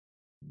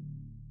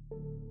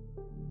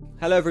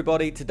Hello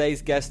everybody,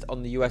 today's guest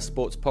on the US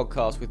Sports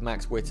Podcast with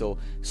Max Whittle,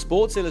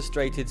 Sports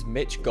Illustrated's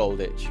Mitch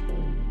Goldich.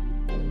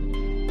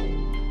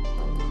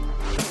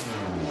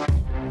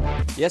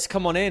 Yes,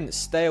 come on in,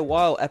 stay a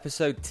while,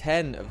 episode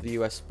 10 of the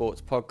US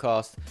Sports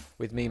Podcast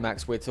with me,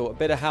 Max Whittle. A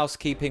bit of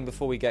housekeeping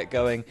before we get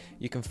going.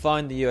 You can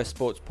find the US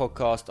Sports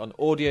Podcast on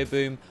Audio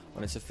Boom,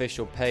 on its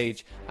official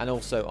page, and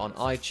also on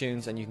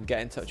iTunes, and you can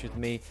get in touch with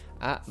me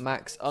at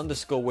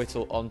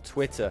Max_Whittle on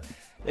Twitter.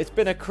 It's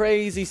been a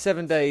crazy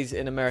 7 days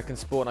in American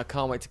sport, and I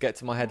can't wait to get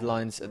to my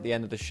headlines at the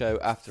end of the show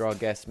after our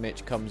guest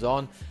Mitch comes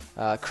on.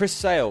 Chris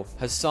Sale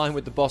has signed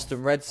with the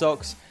Boston Red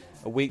Sox,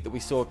 a week that we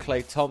saw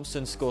Klay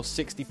Thompson score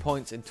 60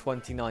 points in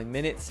 29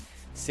 minutes.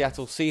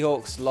 Seattle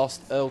Seahawks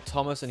lost Earl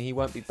Thomas, and he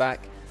won't be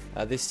back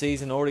this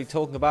season. Already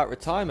talking about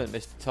retirement,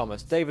 Mr.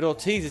 Thomas. David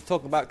Ortiz is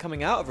talking about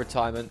coming out of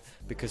retirement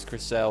because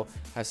Chris Sale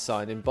has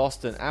signed in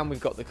Boston. And we've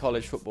got the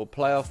college football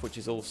playoff, which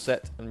is all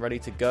set and ready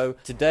to go.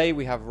 Today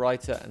we have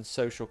writer and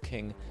social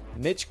king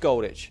Mitch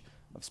Goldich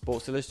of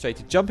Sports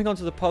Illustrated jumping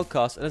onto the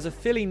podcast. And as a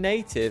Philly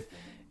native,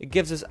 it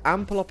gives us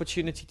ample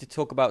opportunity to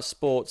talk about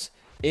sports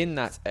in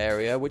that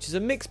area, which is a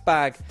mixed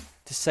bag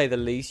to say the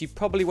least. You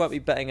probably won't be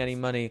betting any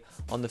money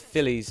on the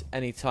Phillies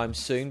anytime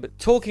soon. But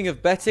talking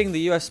of betting,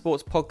 the US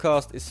Sports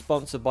Podcast is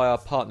sponsored by our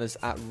partners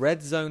at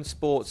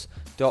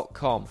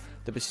RedzoneSports.com,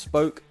 the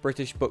bespoke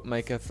British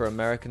bookmaker for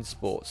American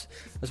sports.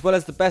 As well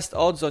as the best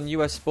odds on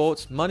US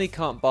sports, money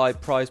can't buy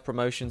prize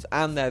promotions,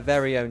 and their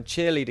very own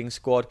cheerleading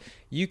squad,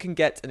 you can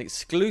get an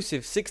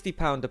exclusive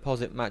 £60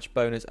 deposit match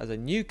bonus as a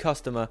new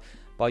customer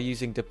by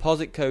using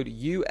deposit code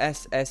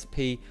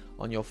USSP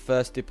on your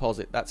first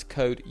deposit. That's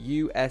code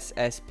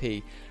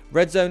USSP.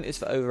 Redzone is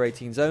for over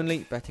 18s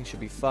only. Betting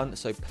should be fun,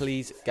 so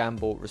please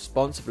gamble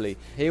responsibly.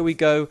 Here we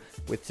go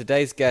with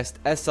today's guest,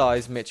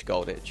 SI's Mitch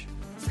Goldich.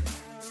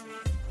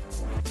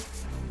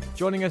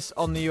 Joining us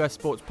on the US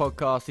Sports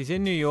Podcast, he's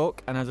in New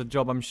York and has a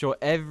job I'm sure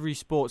every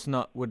sports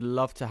nut would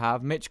love to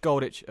have. Mitch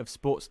Goldich of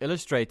Sports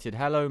Illustrated.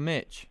 Hello,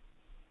 Mitch.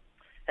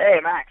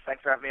 Hey, Max.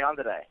 Thanks for having me on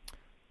today.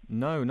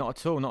 No, not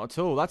at all, not at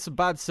all. That's a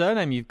bad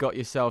surname you've got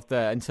yourself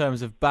there, in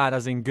terms of bad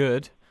as in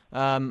good.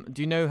 Do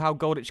you know how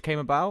Goldich came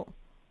about?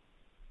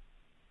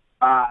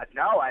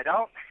 No, I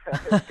don't.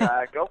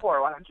 Go for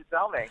it. Why don't you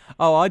tell me?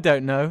 Oh, I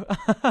don't know.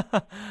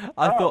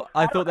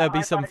 I thought there'd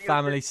be some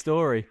family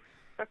story.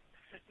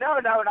 No,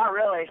 not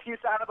really. You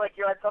sounded like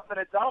you had something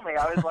to tell me.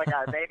 I was like,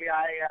 maybe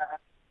I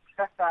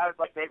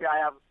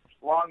have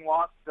long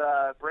lost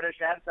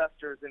British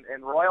ancestors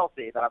in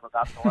royalty that I'm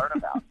about to learn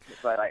about,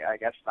 but I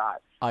guess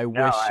not. I wish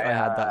I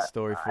had that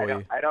story for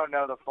you. I don't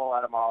know the full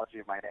etymology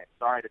of my name.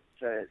 Sorry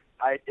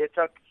it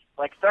took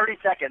like 30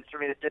 seconds for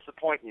me to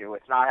disappoint you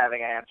with not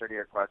having an answer to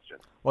your question.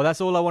 Well,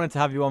 that's all I wanted to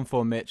have you on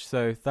for, Mitch,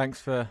 so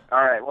thanks for...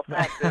 All right, well,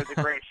 thanks. It was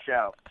a great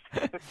show.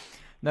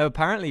 No,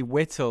 apparently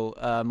Whittle,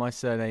 my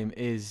surname,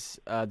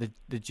 is the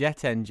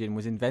jet engine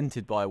was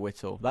invented by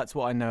Whittle. That's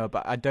what I know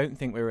about. I don't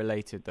think we're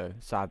related, though,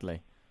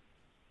 sadly.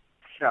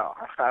 No,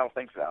 I don't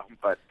think so,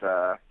 but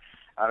I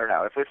don't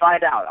know. If we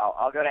find out,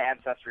 I'll go to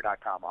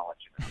Ancestry.com. I'll let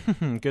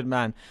you know. Good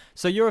man.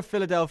 So you're a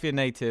Philadelphia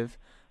native.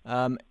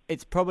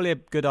 It's probably a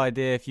good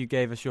idea if you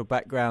gave us your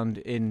background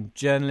in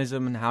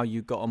journalism and how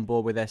you got on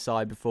board with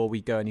SI before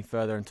we go any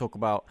further and talk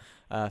about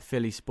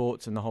Philly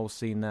sports and the whole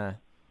scene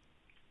there.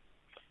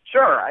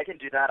 Sure, I can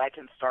do that. I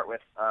can start with,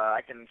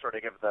 I can sort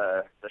of give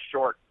the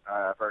short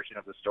version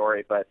of the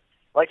story, but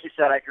like you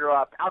said, I grew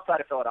up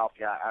outside of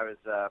Philadelphia. I was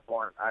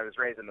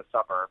raised in the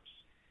suburbs.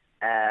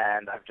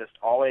 And I've just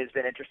always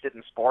been interested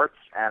in sports,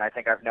 and I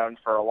think I've known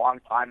for a long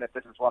time that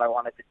this is what I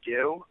wanted to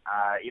do.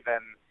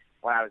 Even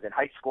when I was in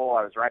high school,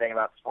 I was writing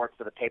about sports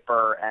for the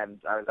paper,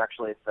 and I was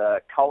actually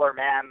the color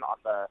man on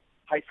the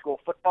high school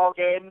football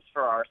games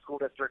for our school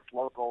district's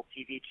local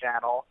TV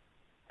channel.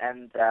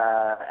 And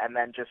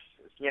then just,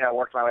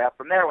 worked my way up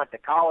from there, went to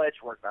college,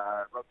 wrote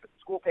for the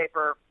school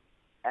paper,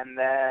 and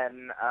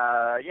then,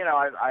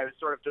 I was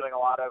sort of doing a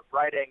lot of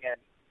writing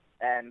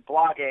and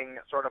blogging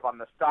sort of on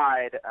the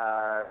side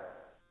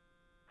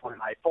for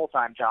my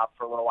full-time job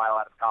for a little while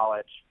out of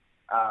college.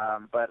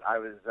 But I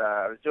was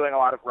doing a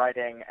lot of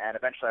writing, and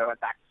eventually I went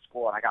back to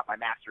school and I got my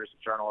master's in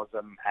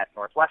journalism at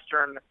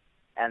Northwestern.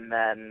 And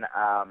then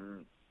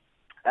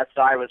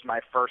SI was my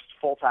first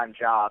full-time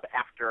job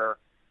after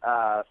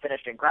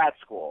finishing grad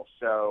school.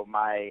 So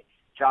my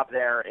job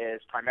there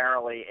is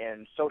primarily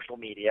in social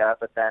media,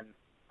 but then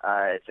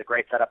it's a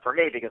great setup for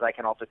me because I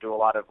can also do a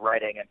lot of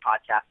writing and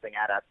podcasting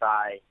at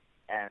SI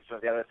and some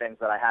of the other things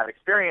that I have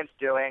experience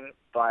doing,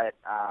 but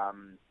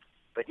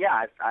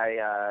yeah,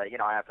 I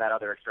have that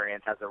other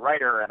experience as a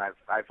writer, and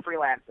I've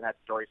freelanced and had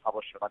stories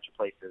published in a bunch of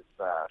places,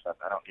 so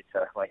I don't need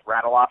to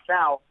rattle off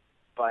now,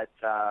 but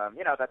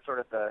that's sort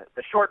of the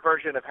short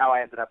version of how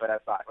I ended up at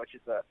SI, which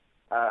is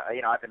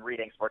I've been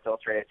reading Sports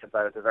Illustrated since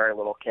I was a very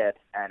little kid,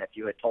 and if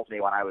you had told me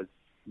when I was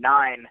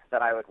 9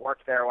 that I would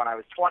work there when I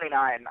was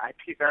 29, I'd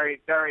be very,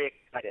 very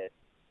excited.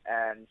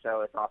 And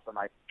so it's awesome.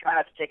 I try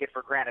not to take it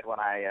for granted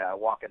when I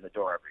walk in the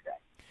door every day.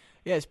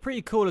 Yeah, it's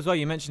pretty cool as well.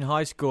 You mentioned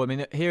high school. I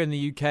mean, here in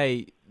the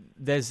UK,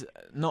 there's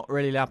not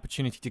really the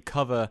opportunity to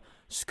cover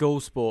school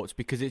sports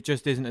because it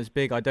just isn't as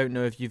big. I don't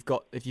know if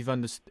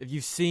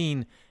you've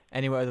seen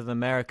anywhere other than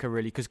America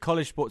really, because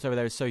college sports over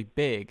there is so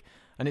big,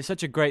 and it's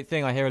such a great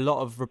thing. I hear a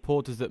lot of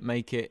reporters that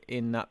make it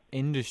in that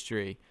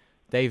industry.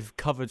 They've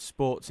covered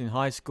sports in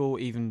high school,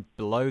 even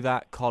below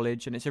that,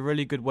 college, and it's a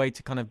really good way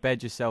to kind of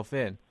bed yourself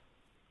in.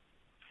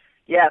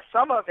 Yeah,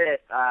 some of the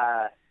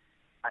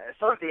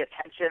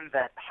attention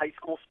that high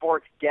school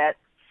sports get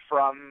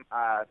from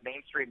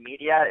mainstream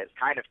media is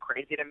kind of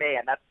crazy to me,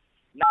 and that's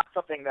not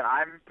something that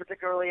I'm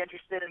particularly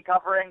interested in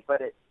covering.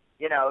 But it's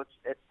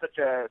such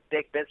a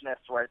big business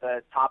where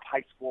the top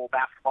high school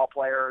basketball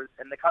players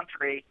in the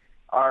country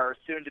are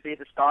soon to be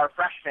the star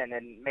freshmen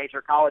in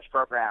major college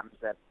programs,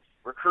 and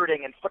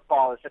recruiting in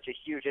football is such a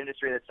huge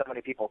industry that so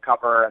many people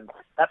cover, and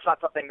that's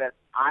not something that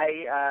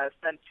I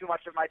spend too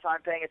much of my time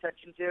paying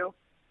attention to.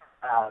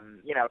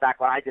 Back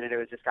when I did it, it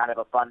was just kind of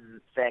a fun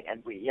thing,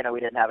 and we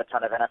didn't have a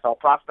ton of NFL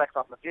prospects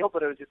on the field,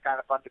 but it was just kind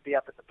of fun to be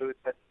up at the booth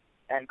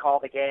and call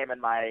the game, and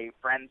my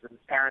friends and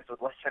parents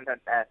would listen,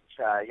 and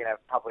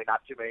probably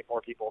not too many more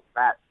people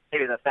than that,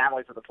 maybe the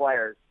families of the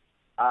players.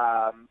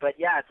 But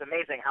yeah, it's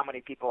amazing how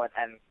many people,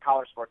 and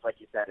college sports, like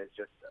you said, is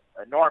just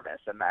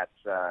enormous, and that's,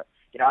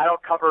 I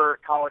don't cover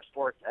college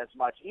sports as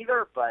much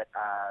either, but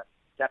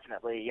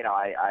definitely,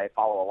 I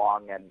follow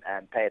along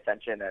and pay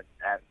attention,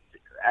 and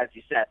as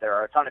you said, there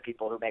are a ton of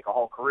people who make a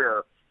whole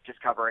career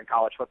just covering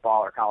college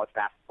football or college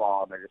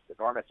basketball, and they're just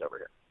enormous over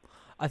here.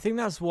 I think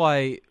that's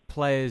why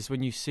players,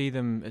 when you see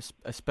them,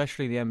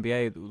 especially the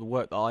NBA, the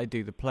work that I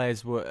do, the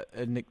players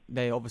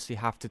they obviously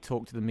have to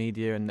talk to the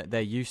media, and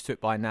they're used to it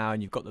by now,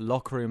 and you've got the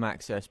locker room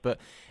access. But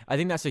I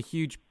think that's a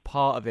huge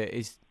part of it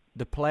is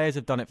the players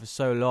have done it for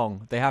so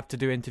long. They have to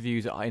do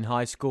interviews in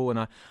high school, and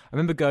I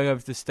remember going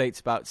over to the States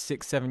about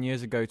 6-7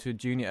 years ago to a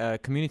junior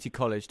community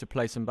college to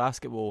play some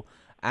basketball,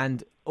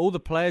 and all the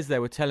players there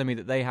were telling me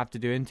that they have to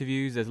do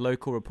interviews. There's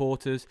local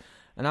reporters,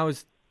 and I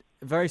was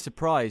very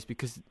surprised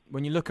because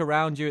when you look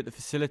around you at the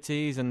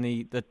facilities and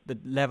the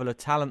level of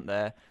talent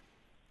there,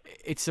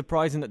 it's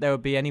surprising that there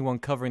would be anyone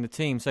covering the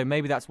team. So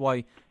maybe that's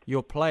why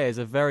your players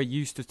are very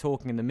used to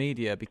talking in the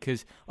media,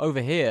 because over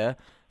here,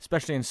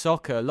 especially in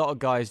soccer, a lot of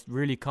guys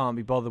really can't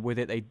be bothered with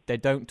it. They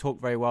don't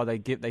talk very well.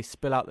 They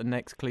spill out the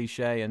next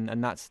cliche,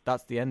 and that's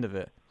the end of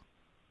it.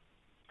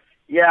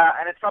 Yeah,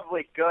 and it's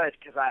probably good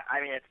because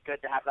I mean it's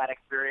good to have that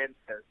experience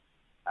because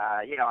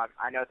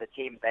I know the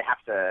teams, they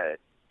have to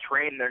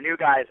train their new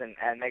guys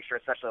and make sure,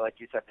 especially like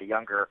you said, the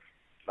younger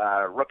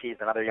rookies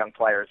and other young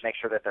players, make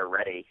sure that they're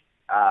ready.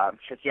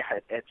 Because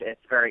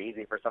it's very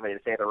easy for somebody to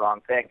say the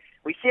wrong thing.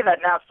 We see that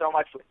now so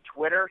much with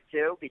Twitter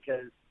too,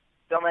 because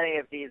so many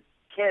of these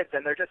kids,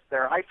 and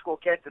they're high school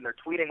kids, and they're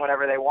tweeting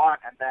whatever they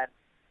want, and then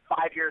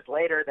 5 years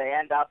later they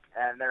end up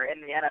and they're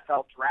in the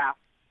NFL draft.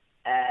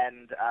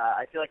 And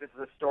I feel like this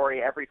is a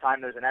story every time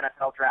there's an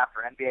NFL draft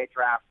or NBA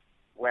draft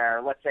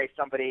where, let's say,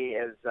 somebody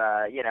is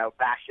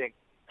bashing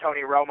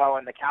Tony Romo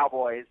and the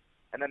Cowboys,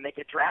 and then they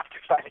get drafted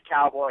by the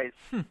Cowboys,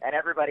 and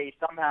everybody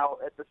somehow,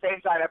 at the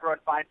same time, everyone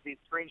finds these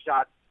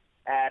screenshots,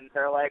 and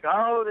they're like,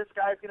 oh, this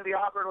guy's going to be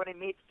awkward when he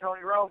meets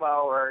Tony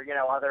Romo, or,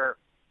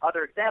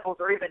 other examples,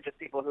 or even just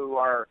people who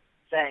are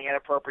saying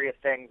inappropriate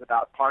things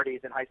about parties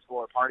in high school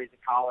or parties in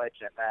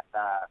college, and then,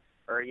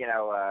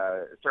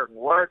 certain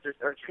words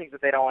or things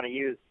that they don't want to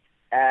use.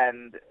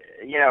 And,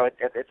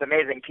 it's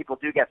amazing. People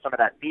do get some of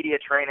that media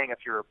training if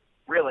you're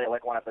really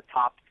like one of the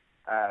top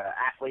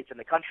athletes in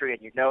the country,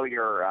 and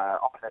you're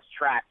on this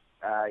track.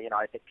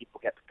 I think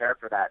people get prepared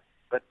for that.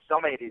 But so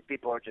many of these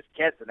people are just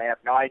kids, and they have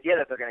no idea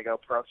that they're going to go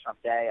pro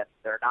someday, and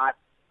they're not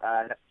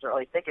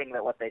necessarily thinking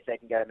that what they say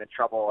can get them in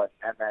trouble.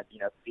 And then,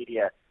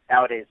 media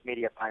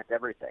finds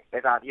everything.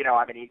 They found,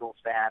 I'm an Eagles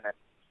fan and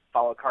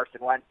follow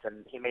Carson Wentz,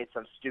 and he made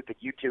some stupid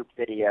YouTube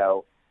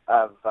video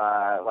of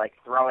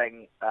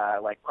throwing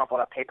crumpled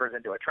up papers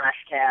into a trash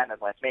can and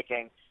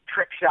making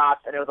trick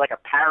shots, and it was like a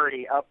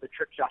parody of the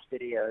trick shot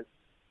videos.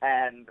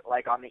 And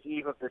on the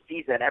eve of the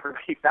season,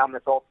 everybody found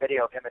this old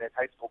video of him and his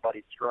high school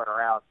buddies screwing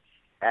around,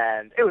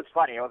 and it was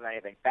funny. It wasn't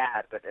anything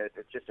bad, but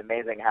it's just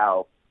amazing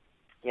how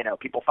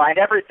people find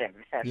everything,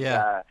 and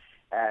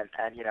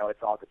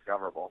it's all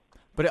discoverable.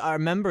 But I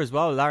remember as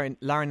well, Larry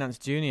Nance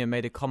Jr.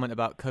 made a comment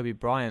about Kobe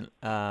Bryant.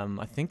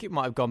 I think it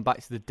might have gone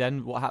back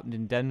to what happened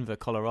in Denver,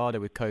 Colorado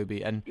with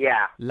Kobe. And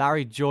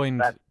Larry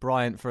joined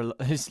Bryant for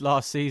his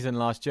last season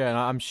last year, and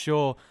I'm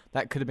sure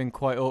that could have been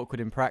quite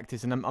awkward in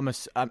practice. And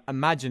I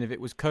imagine if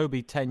it was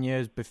Kobe 10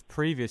 years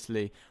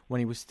previously, when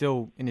he was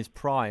still in his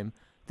prime,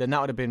 then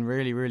that would have been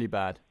really, really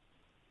bad.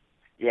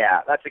 Yeah,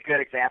 that's a good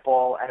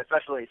example, and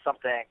especially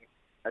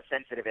a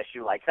sensitive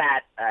issue like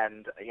that.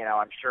 And,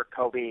 I'm sure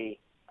Kobe...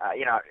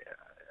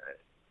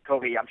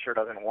 Kobe, I'm sure,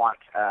 doesn't want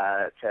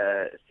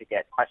to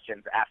get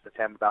questions asked of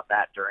him about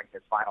that during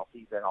his final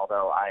season,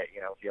 although I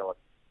feel it's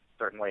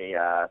certainly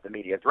the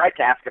media's right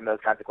to ask him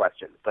those kinds of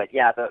questions. But,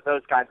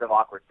 those kinds of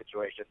awkward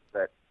situations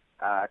that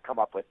come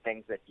up with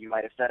things that you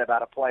might have said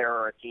about a player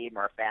or a team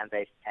or a fan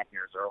base 10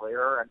 years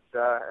earlier, and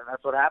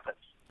that's what happens.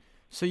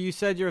 So you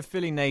said you're a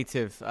Philly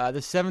native.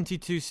 The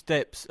 72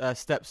 steps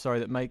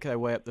that make their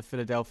way up the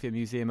Philadelphia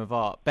Museum of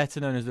Art, better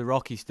known as the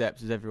Rocky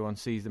Steps as everyone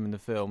sees them in the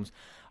films.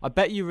 I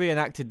bet you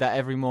reenacted that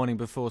every morning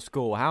before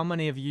school. How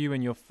many of you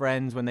and your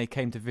friends, when they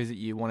came to visit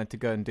you, wanted to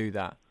go and do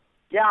that?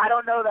 Yeah, I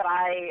don't know that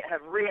I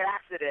have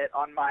reenacted it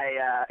on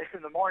my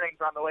in the mornings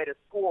on the way to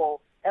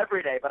school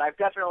every day, but I've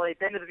definitely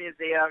been to the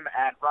museum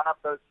and run up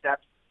those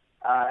steps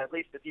at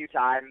least a few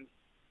times.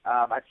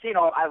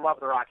 I love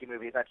the Rocky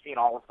movies. I've seen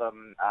all of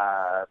them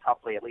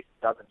probably at least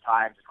a dozen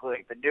times,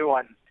 including the new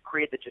one,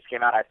 Creed, that just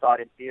came out. I saw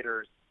it in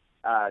theaters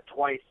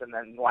twice and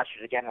then watched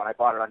it again when I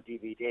bought it on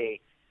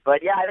DVD.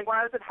 But yeah, I think when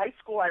I was in high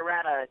school, I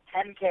ran a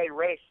 10K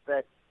race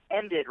that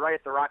ended right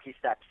at the Rocky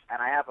Steps,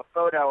 and I have a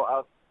photo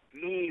of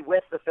me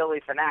with the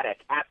Philly Fanatic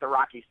at the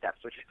Rocky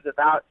Steps, which is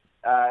about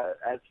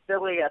as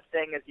Philly a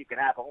thing as you can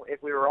have.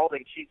 If we were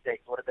holding cheesesteaks,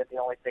 would have been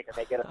the only thing to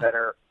make it a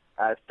better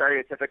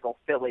stereotypical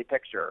Philly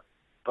picture.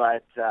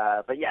 But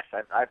yes,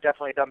 I've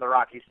definitely done the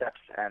Rocky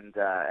Steps, and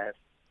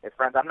if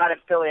friends, I'm not in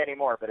Philly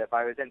anymore, but if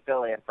I was in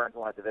Philly and friends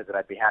wanted to visit,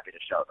 I'd be happy to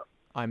show them.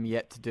 I'm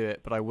yet to do it,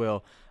 but I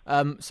will.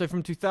 So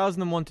from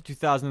 2001 to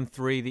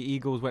 2003, the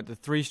Eagles went to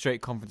 3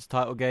 straight conference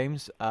title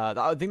games.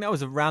 I think that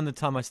was around the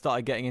time I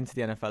started getting into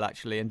the NFL,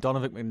 actually, and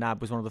Donovan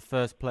McNabb was one of the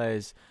first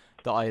players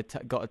that I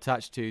got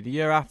attached to. The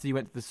year after, he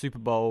went to the Super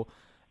Bowl.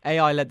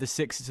 AI led the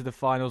Sixers to the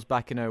finals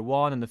back in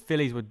 2001, and the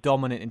Phillies were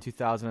dominant in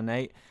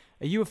 2008.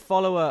 Are you a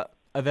follower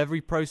of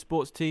every pro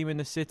sports team in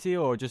the city,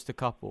 or just a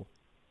couple?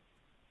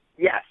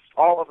 Yes,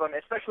 all of them,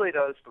 especially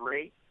those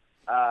 3.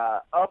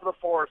 Of the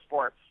 4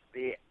 sports,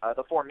 the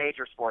 4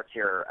 major sports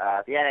here,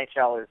 the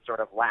NHL is sort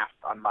of last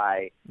on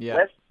my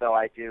list, so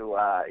I do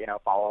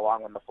follow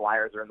along when the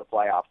Flyers are in the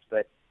playoffs.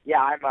 But yeah,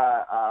 I'm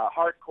a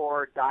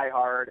hardcore,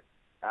 diehard,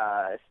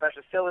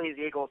 especially Phillies,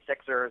 Eagles,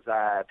 Sixers.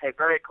 Pay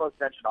very close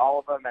attention to all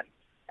of them,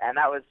 and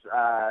that was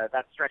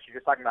that stretch you're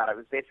just talking about. It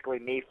was basically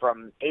me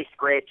from 8th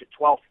grade to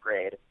 12th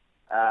grade.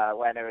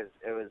 When it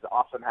was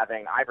awesome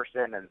having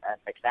Iverson and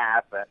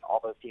McNabb, and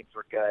all those teams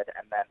were good.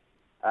 And then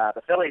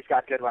the Phillies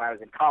got good when I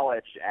was in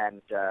college,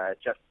 and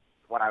just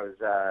when I was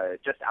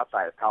just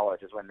outside of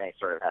college is when they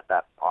sort of had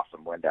that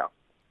awesome window.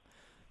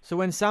 So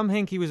when Sam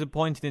Hinkie was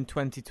appointed in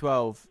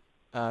 2012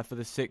 for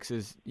the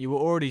Sixers, you were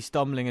already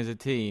stumbling as a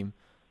team.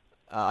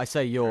 I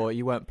say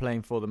you weren't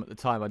playing for them at the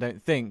time, I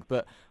don't think.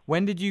 But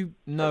when did you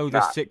know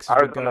the Sixers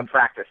were going? I was in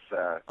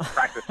the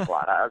practice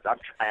squad. I'm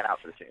trying out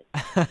for the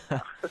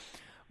team.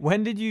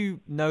 When did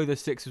you know the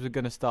Sixers were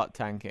going to start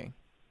tanking?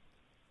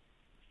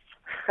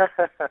 That's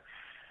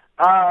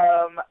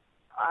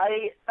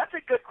a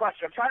good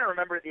question. I'm trying to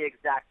remember the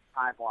exact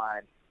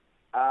timeline.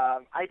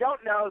 I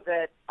don't know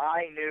that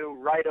I knew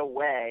right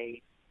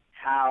away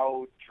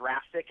how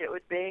drastic it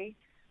would be,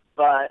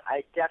 but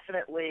I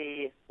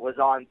definitely was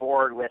on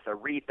board with a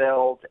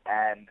rebuild,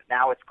 and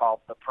now it's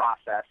called The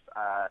Process.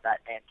 That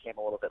and came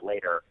a little bit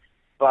later.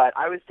 But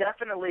I was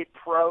definitely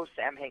pro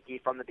Sam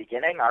Hinkie from the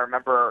beginning. I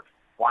remember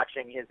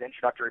watching his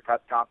introductory press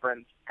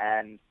conference,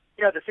 and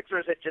the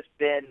Sixers had just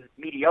been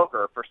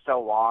mediocre for so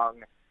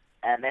long,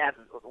 and they had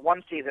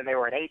one season they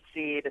were an 8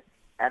 seed,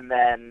 and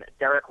then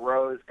Derrick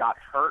Rose got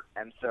hurt,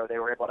 and so they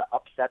were able to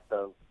upset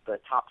the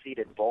top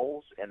seeded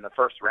Bulls in the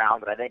first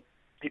round. And I think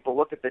people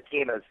looked at the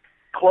team as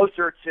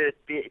closer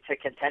to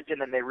contention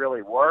than they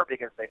really were,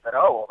 because they said,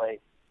 oh, well,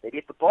 they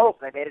beat the Bulls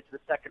and they made it to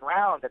the second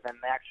round, and then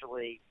they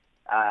actually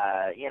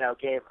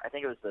gave, I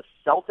think it was the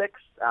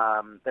Celtics,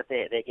 that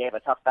they gave a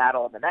tough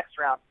battle in the next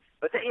round.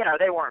 But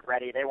they weren't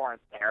ready, they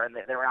weren't there, and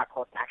they were not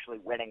close to actually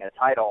winning a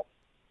title.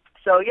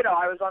 So,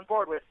 I was on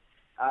board with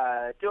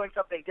doing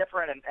something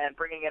different and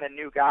bringing in a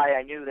new guy.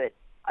 I knew that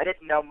I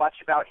didn't know much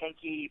about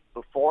Hinkie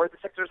before the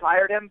Sixers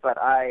hired him, but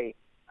I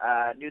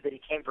knew that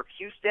he came from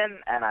Houston,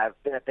 and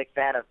I've been a big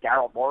fan of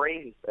Daryl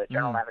Morey, who's the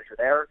general manager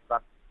there. So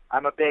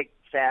I'm a big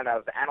fan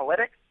of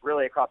analytics,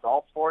 really across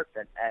all sports,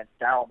 and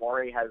Daryl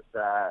Morey has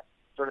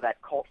sort of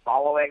that cult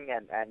following,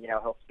 and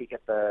he'll speak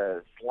at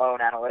the Sloan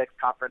Analytics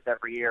Conference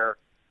every year,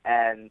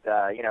 and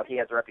he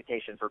has a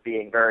reputation for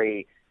being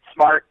very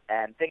smart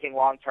and thinking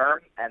long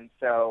term. And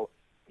so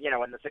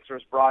when the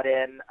Sixers brought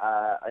in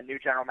a new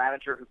general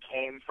manager who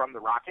came from the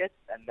Rockets,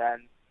 and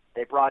then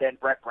they brought in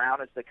Brett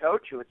Brown as the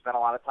coach, who had spent a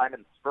lot of time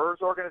in the Spurs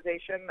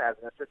organization as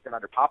an assistant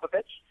under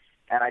Popovich.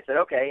 And I said,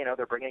 okay,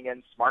 they're bringing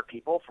in smart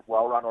people from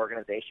well-run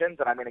organizations,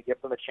 and I'm going to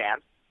give them a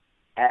chance.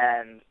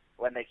 And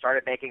when they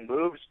started making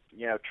moves,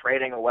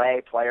 trading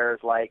away players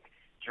like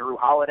Jrue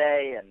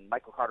Holiday and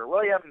Michael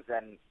Carter-Williams,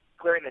 and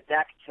clearing the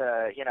deck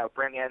to,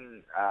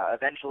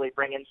 eventually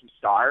bring in some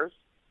stars,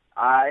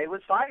 I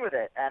was fine with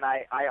it. And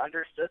I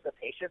understood the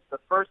patience. The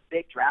first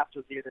big draft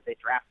was the year that they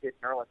drafted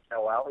Nerlens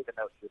Noel, even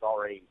though he was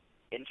already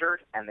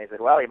injured. And they said,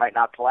 well, he might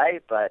not play,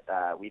 but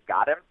we've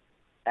got him.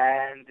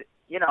 And,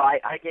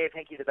 I gave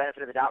Hinkie the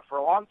benefit of the doubt for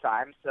a long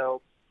time.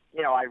 So,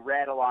 I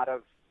read a lot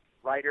of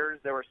writers.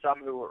 There were some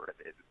who were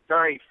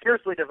very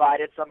fiercely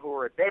divided, some who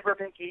were in favor of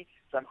Hinkie,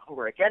 some who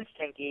were against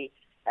Hinkie,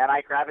 and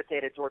I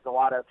gravitated towards a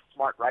lot of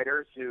smart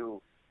writers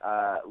who,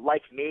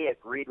 like me,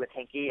 agreed with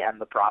Hinkie and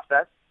the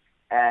process.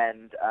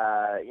 And,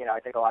 I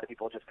think a lot of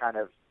people just kind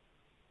of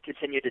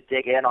continue to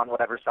dig in on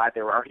whatever side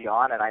they were already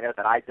on, and I know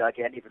that I dug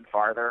in even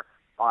farther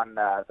on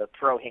the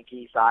pro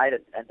Hinkie side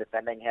and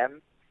defending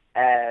him.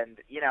 And,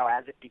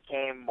 as it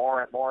became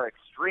more and more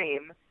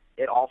extreme,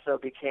 it also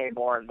became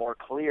more and more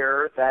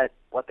clear that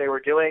what they were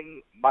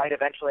doing might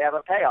eventually have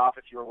a payoff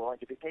if you were willing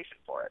to be patient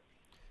for it.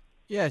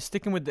 Yeah,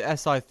 sticking with the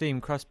SI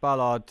theme, Chris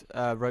Ballard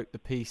wrote the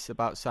piece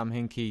about Sam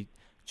Hinkie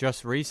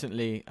just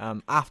recently.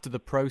 After the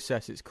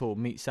process, it's called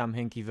Meet Sam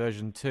Hinkie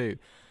version 2.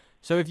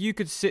 So if you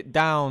could sit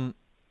down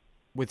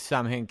with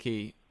Sam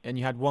Hinkie and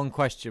you had one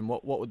question,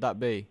 what would that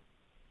be?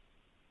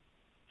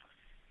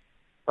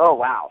 Oh,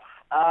 wow.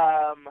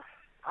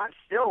 I'm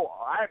still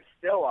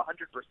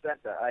 100%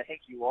 a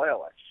Hinkie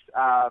loyalist.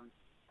 I'm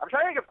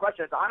trying to think of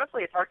questions.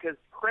 Honestly, it's hard because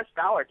Chris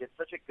Ballard did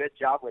such a good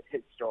job with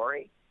his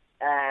story.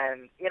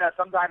 And,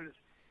 sometimes,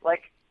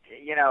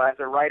 as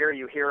a writer,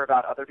 you hear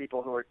about other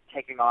people who are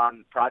taking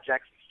on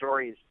projects and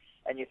stories,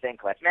 and you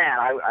think, man,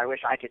 I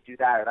wish I could do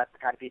that, or that's the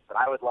kind of piece that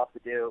I would love to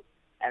do.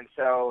 And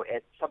so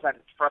sometimes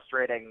it's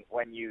frustrating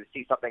when you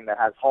see something that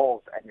has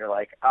holes, and you're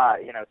like,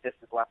 this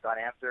is left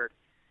unanswered.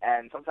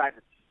 And sometimes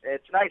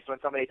it's nice when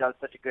somebody does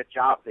such a good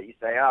job that you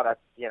say, oh,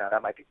 that's,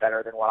 that might be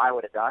better than what I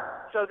would have done.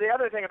 So the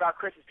other thing about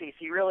Chris's piece,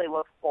 he really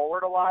looked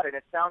forward a lot, and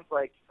it sounds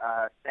like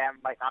Sam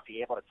might not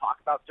be able to talk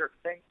about certain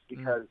things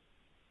because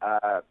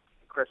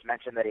Chris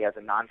mentioned that he has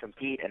a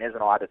non-compete and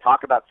isn't allowed to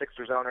talk about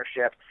Sixers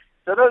ownership.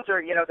 So those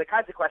are, the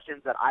kinds of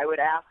questions that I would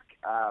ask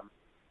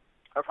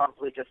are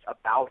probably just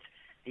about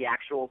the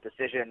actual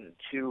decision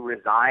to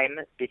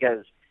resign,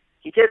 because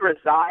he did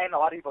resign. A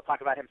lot of people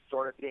talk about him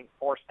sort of being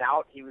forced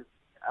out.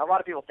 A lot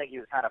of people think he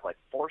was kind of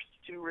forced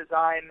to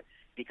resign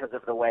because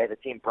of the way the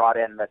team brought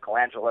in the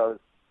Colangelos,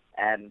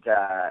 and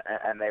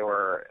they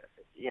were,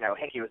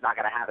 Hinkie was not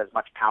going to have as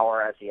much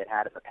power as he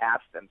had in the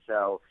past, and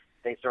so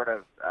they sort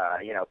of,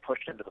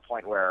 pushed him to the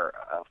point where,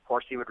 of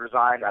course, he would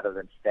resign rather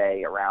than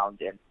stay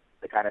around in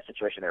the kind of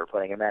situation they were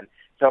putting him in.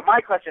 So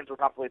my questions would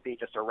probably be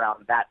just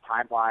around that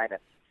timeline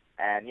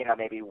and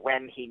maybe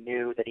when he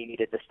knew that he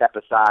needed to step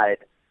aside,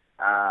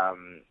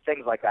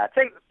 things like that.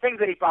 Things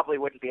that he probably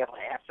wouldn't be able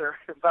to answer.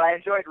 But I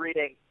enjoyed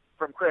reading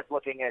from Chris,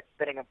 looking at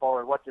spinning him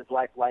forward, what's his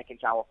life like in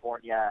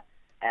California,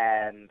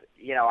 and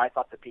I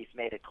thought the piece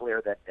made it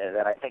clear that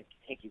I think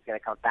Hinkie's going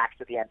to come back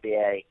to the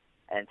NBA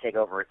and take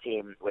over a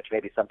team, which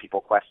maybe some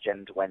people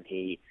questioned when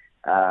he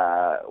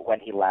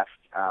left.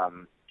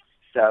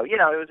 So,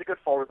 it was a good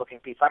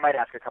forward-looking piece. I might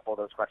ask a couple of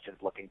those questions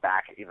looking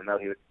back, even though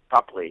he would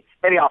probably,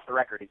 maybe off the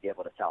record, he'd be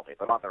able to tell me.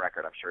 But on the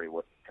record, I'm sure he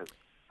wouldn't, because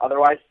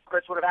otherwise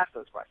Chris would have asked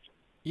those questions.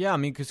 Yeah,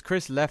 because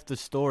Chris left the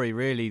story,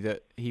 really,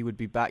 that he would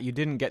be back. You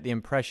didn't get the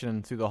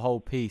impression through the whole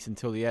piece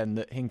until the end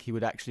that Hinkie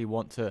would actually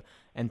want to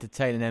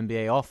entertain an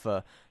NBA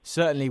offer.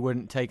 Certainly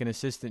wouldn't take an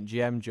assistant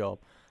GM job.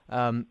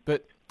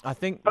 But I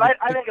think... But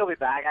I think he'll be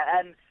back.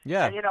 And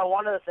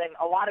one of the things,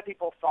 a lot of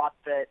people thought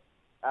that,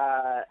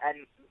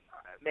 and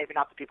maybe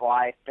not the people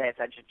I pay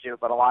attention to,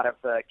 but a lot of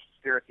the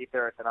conspiracy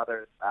theorists and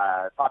others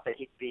thought that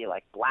he'd be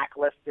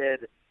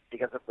blacklisted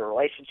because of the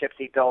relationships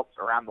he built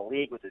around the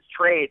league with his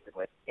trades and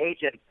with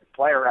agents and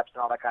player reps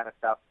and all that kind of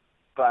stuff.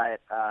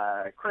 But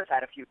Chris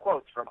had a few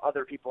quotes from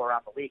other people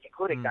around the league,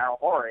 including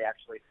Daryl Morey,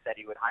 actually said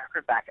he would hire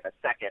him back in a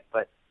second,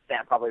 but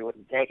Sam probably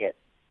wouldn't take it.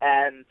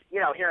 And,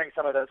 hearing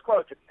some of those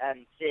quotes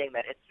and seeing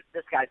that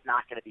this guy's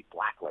not going to be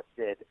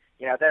blacklisted,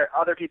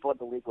 other people in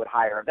the league would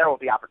hire him. There will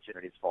be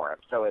opportunities for him.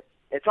 So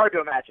it's hard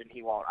to imagine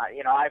he won't.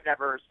 I've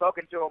never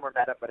spoken to him or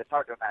met him, but it's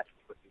hard to imagine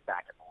he would be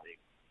back in the league.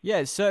 Yeah,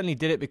 it certainly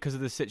did it because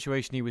of the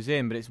situation he was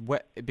in, but it's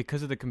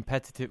because of the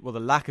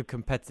lack of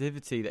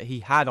competitivity that he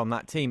had on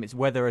that team. It's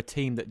whether a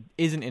team that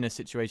isn't in a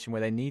situation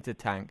where they need to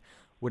tank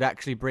would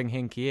actually bring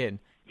Hinkie in.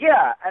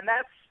 Yeah, and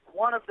that's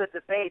one of the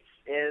debates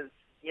is,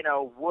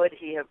 would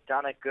he have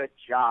done a good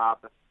job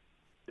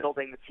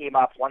building the team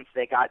up once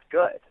they got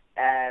good?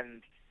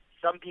 And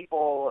some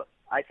people,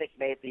 I think,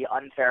 made the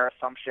unfair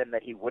assumption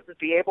that he wouldn't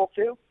be able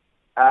to.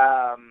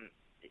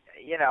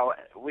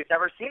 We've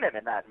never seen him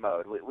in that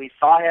mode. We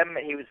saw him.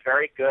 He was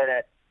very good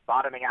at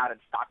bottoming out and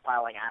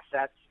stockpiling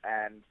assets,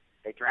 and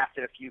they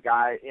drafted a few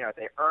guys.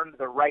 They earned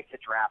the right to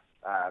draft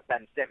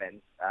Ben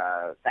Simmons,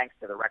 thanks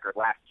to the record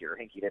last year.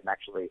 Hinkie didn't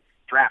actually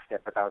draft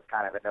it, but that was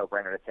kind of a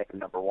no-brainer to take him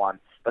number one.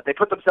 But they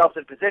put themselves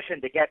in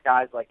position to get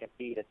guys like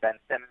Embiid and Ben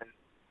Simmons,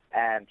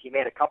 and he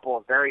made a couple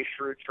of very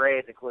shrewd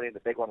trades, including the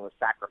big one with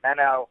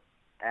Sacramento.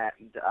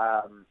 And,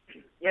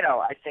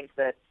 I think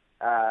that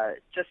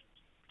just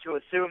to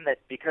assume that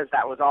because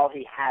that was all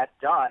he had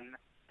done,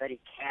 that he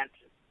can't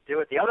do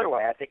it the other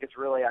way, I think it's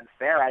really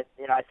unfair. I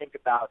think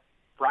about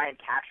Brian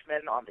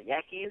Cashman on the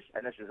Yankees,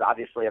 and this is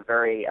obviously a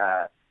very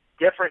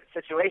different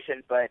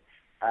situation, but,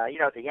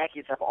 the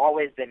Yankees have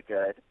always been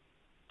good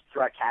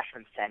throughout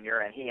Cashman's tenure,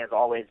 and he has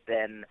always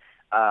been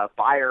a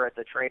buyer at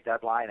the trade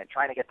deadline and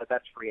trying to get the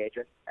best free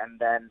agent. And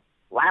then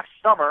last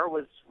summer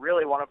was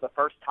really one of the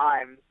first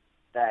times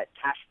that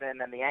Cashman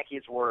and the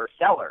Yankees were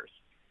sellers,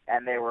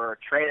 and they were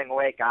trading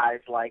away guys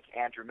like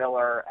Andrew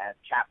Miller and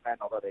Chapman,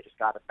 although they just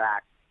got it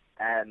back,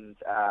 and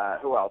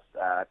who else?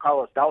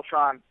 Carlos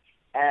Beltran.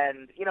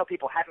 And,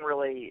 people hadn't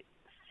really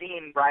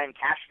seen Brian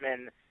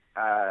Cashman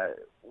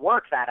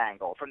work that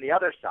angle from the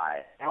other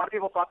side. And a lot of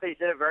people thought that he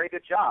did a very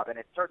good job, and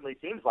it certainly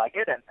seems like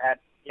it. And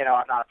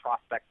I'm not a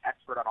prospect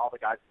expert on all the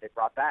guys that they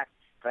brought back,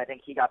 but I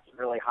think he got some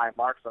really high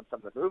marks on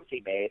some of the moves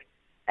he made.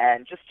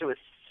 And just to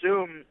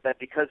assume that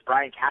because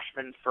Brian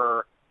Cashman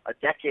for a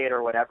decade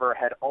or whatever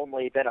had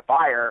only been a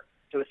buyer,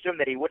 to assume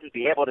that he wouldn't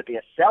be able to be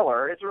a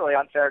seller is really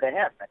unfair to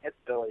him and his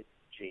ability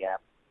to GM.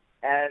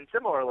 And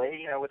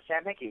similarly, with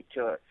Sam Hinkie,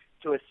 to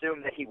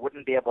assume that he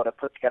wouldn't be able to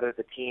put together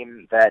the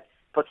team that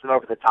puts them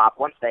over the top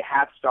once they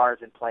have stars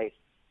in place.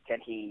 Can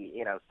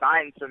he,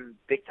 sign some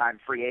big-time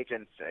free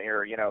agents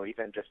or,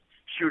 even just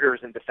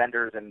shooters and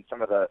defenders and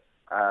some of the,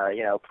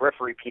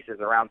 periphery pieces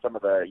around some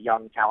of the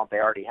young talent they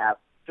already have?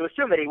 To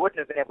assume that he wouldn't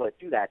have been able to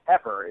do that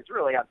ever is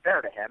really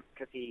unfair to him,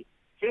 because he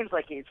seems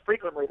like he's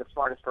frequently the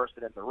smartest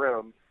person in the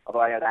room,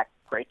 although I know that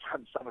grates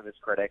on some of his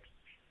critics.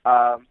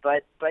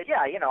 But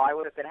yeah, I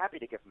would have been happy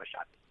to give him a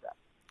shot to do that.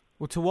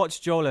 Well, to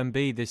watch Joel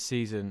Embiid this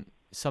season,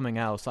 something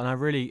else. And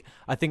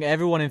I think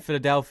everyone in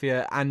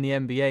Philadelphia and the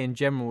NBA in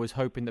general was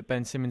hoping that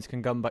Ben Simmons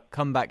can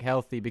come back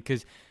healthy,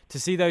 because to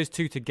see those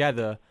two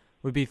together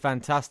would be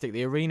fantastic.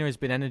 The arena has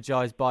been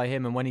energized by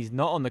him, and when he's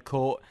not on the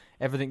court,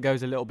 everything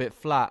goes a little bit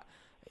flat.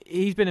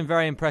 He's been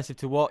very impressive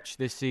to watch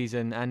this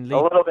season. And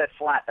a little bit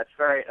flat. That's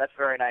very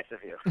nice of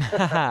you.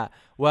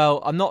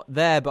 Well, I'm not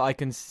there, but I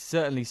can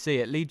certainly see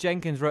it. Lee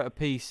Jenkins wrote a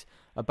piece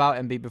about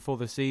Embiid before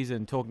the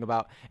season, talking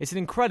about it's an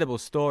incredible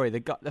story.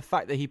 The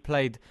fact that he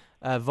played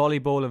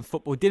volleyball and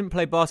football, didn't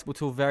play basketball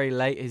till very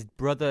late. His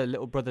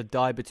little brother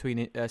died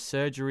between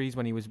surgeries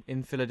when he was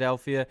in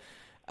Philadelphia.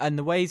 And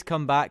the way he's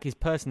come back, his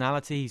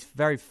personality, he's a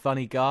very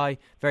funny guy,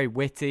 very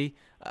witty,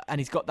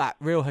 and he's got that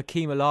real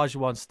Hakeem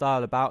Olajuwon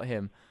style about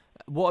him.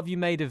 What have you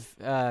made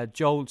of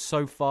Joel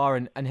so far,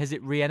 and has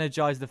it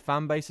re-energized the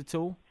fan base at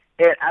all?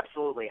 It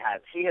absolutely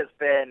has. He has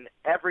been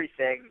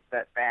everything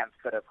that fans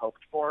could have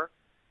hoped for.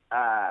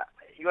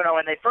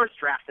 When they first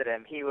drafted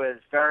him, he was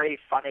very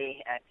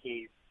funny, and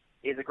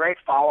he's a great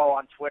follow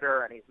on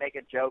Twitter, and he's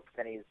making jokes,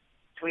 and he's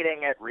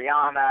tweeting at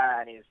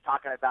Rihanna, and he's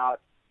talking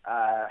about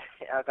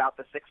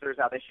the Sixers,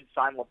 how they should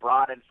sign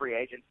LeBron in free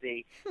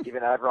agency,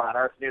 even though everyone on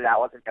earth knew that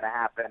wasn't going to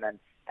happen.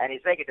 And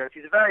he's making jokes.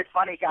 He's a very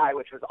funny guy,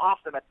 which was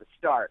awesome at the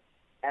start.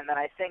 And then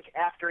I think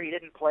after he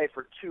didn't play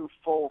for 2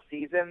 full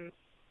seasons,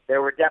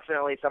 there were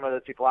definitely some of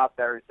those people out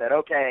there who said,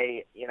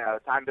 okay,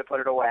 time to put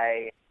it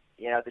away.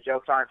 The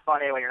jokes aren't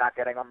funny when you're not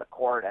getting on the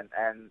court,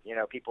 and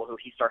people who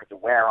he started to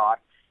wear on.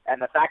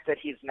 And the fact that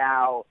he's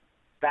now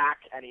back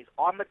and he's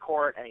on the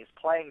court and he's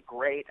playing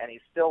great and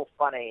he's still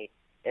funny,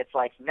 it's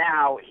like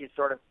now he's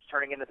sort of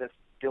turning into this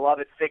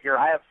beloved figure.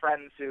 I have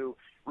friends who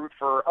root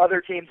for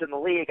other teams in the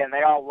league, and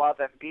they all love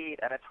Embiid,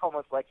 and it's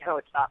almost like,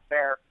 it's not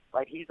fair.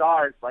 Like, he's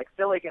ours. Like,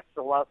 Philly gets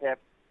to love him.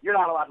 You're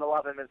not allowed to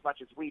love him as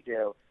much as we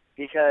do,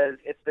 because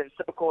it's been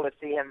so cool to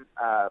see him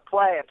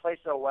play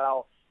so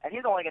well. And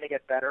he's only going to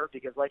get better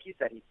because, like you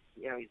said,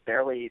 he's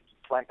barely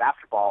playing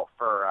basketball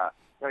for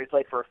he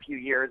played for a few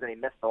years and he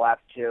missed the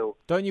last 2.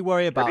 Don't you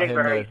worry about him,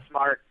 very though.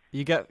 Smart.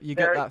 You get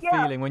that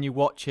feeling when you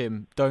watch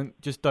him. Don't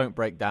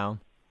break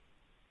down.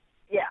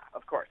 Yeah,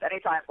 of course.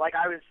 Anytime, like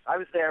I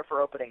was there for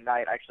opening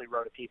night. I actually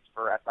wrote a piece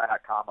for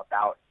SI.com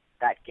about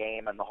that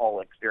game and the whole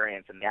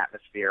experience and the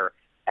atmosphere.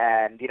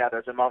 And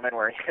there's a moment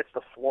where he hits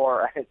the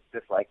floor, and it's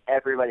just like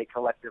everybody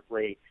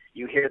collectively.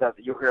 You hear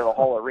the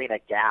whole arena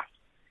gasp.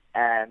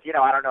 And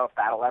I don't know if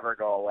that'll ever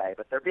go away,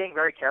 but they're being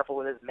very careful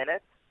with his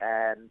minutes.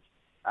 And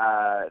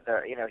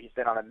he's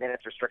been on a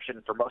minutes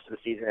restriction for most of the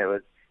season. It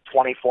was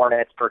 24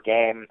 minutes per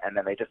game, and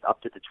then they just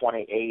upped it to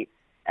 28.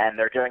 And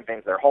they're doing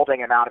things. They're holding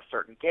him out of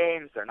certain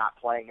games. They're not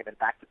playing him in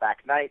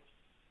back-to-back nights.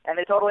 And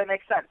they totally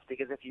make sense,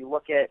 because if you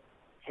look at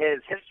his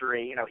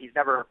history, he's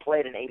never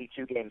played an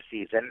 82-game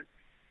season.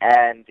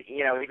 And,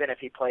 even if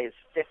he plays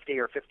 50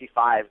 or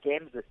 55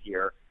 games this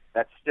year,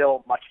 that's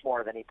still much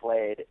more than he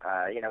played,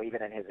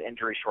 even in his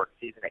injury-short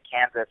season at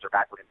Kansas or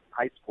back when he was in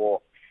high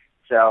school.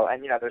 So,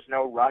 and, there's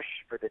no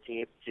rush for the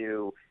team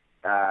to,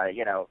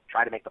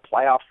 try to make the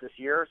playoffs this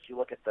year. So you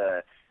look at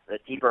the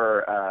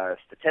deeper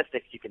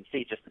statistics, you can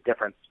see just the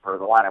difference for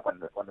the lineup when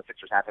the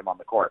Sixers have him on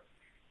the court.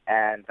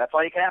 And that's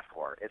all you can ask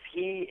for. If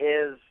he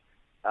is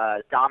a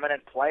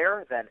dominant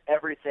player, then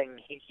everything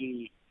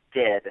Hinkie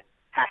did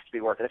has to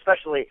be worth it,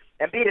 especially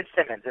Embiid and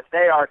Simmons. If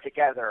they are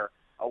together,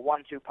 a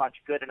 1-2 punch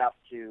good enough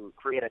to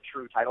create a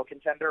true title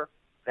contender,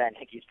 then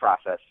Hinkie's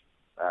process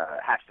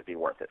has to be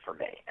worth it for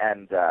me.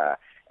 And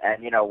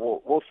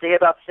we'll see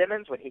about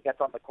Simmons when he gets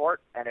on the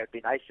court, and it would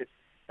be nice if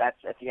that's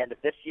at the end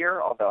of this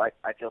year, although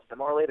I feel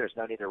similarly. There's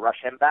no need to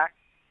rush him back.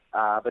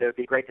 But it would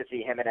be great to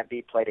see him and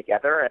Embiid play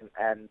together.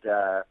 And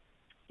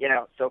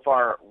so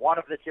far, one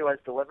of the two has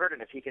delivered,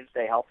 and if he can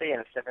stay healthy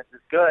and if Simmons is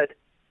good,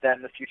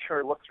 then the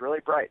future looks really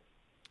bright.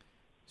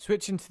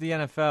 Switching to the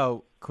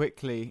NFL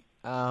quickly,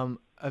 have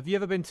you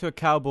ever been to a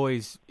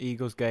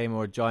Cowboys-Eagles game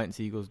or a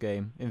Giants-Eagles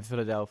game in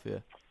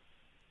Philadelphia?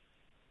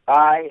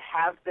 I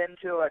have been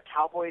to a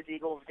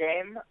Cowboys-Eagles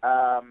game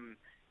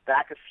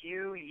back a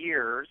few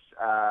years.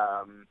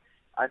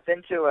 I've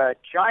been to a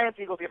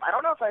Giants-Eagles game. I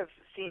don't know if I've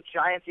seen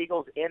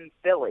Giants-Eagles in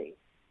Philly,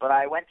 but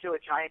I went to a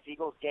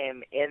Giants-Eagles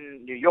game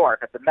in New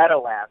York at the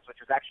Meadowlands, which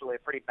was actually a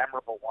pretty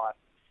memorable one.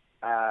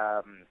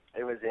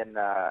 It was in,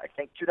 I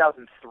think,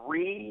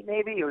 2003,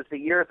 maybe. It was the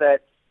year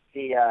that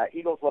the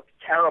Eagles looked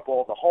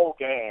terrible the whole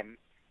game,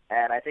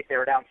 and I think they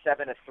were down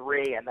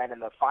 7-3, and then in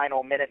the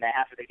final minute and a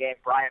half of the game,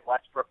 Brian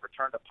Westbrook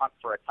returned a punt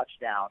for a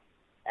touchdown.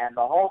 And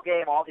the whole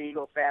game, all the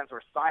Eagles fans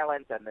were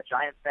silent, and the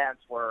Giants fans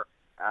were,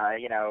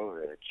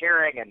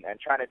 cheering and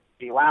trying to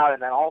be loud.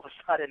 And then all of a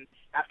sudden,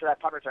 after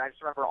that punt return, I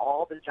just remember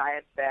all the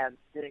Giants fans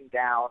sitting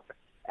down,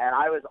 and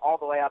I was all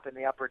the way up in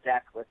the upper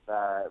deck with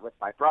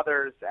my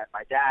brothers and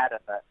my dad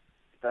at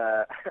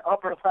the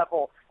upper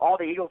level. All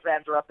the Eagles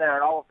fans were up there,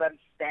 and all of them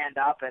stand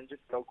up and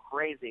just go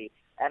crazy.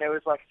 And it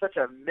was like such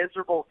a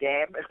miserable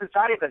game. It was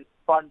not even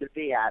fun to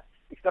be at,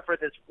 except for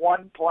this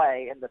one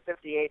play in the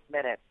 58th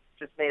minute.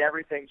 Just made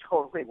everything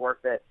totally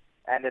worth it,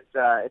 and it's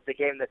a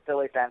game that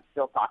Philly fans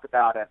still talk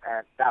about, and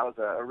that was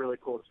a really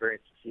cool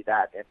experience to see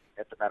that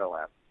at the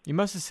Meadowlands. You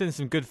must have seen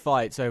some good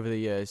fights over the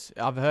years.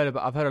 I've heard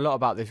a lot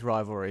about this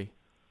rivalry.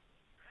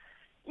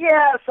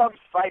 Yeah, some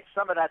fights,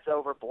 some of that's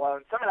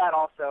overblown. Some of that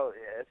also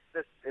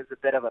this is a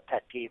bit of a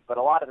pet peeve, but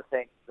a lot of the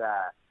things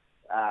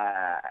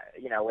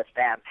with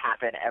fans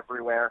happen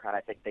everywhere, and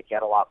I think they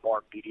get a lot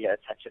more media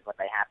attention when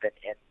they happen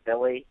in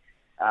Philly.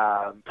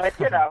 But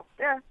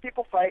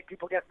people fight,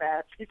 people get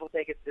mad, people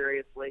take it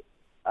seriously.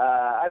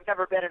 I've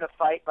never been in a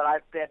fight, but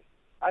I've been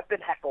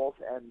heckled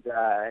and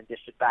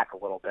dished it back a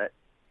little bit.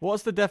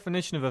 What's the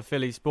definition of a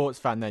Philly sports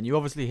fan then? You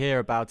obviously hear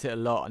about it a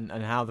lot and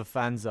how the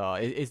fans are.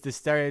 Is the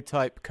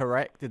stereotype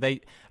correct?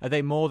 Are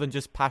they more than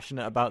just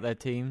passionate about their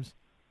teams?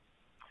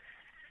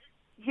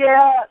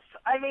 Yes,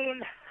 I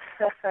mean,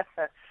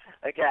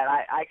 again,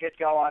 I could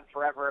go on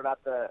forever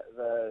about the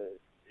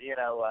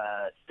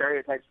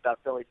stereotypes about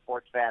Philly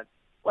sports fans.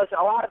 Listen,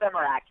 a lot of them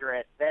are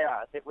accurate.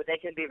 They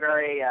can be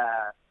very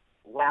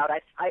loud.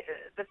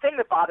 The thing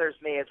that bothers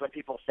me is when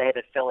people say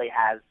that Philly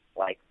has,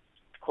 like,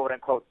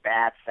 quote-unquote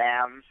bad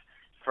fans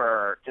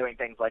for doing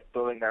things like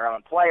booing their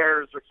own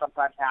players, which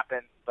sometimes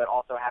happens, but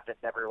also happens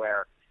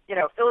everywhere.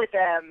 Philly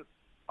fans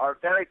are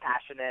very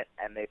passionate,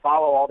 and they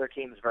follow all their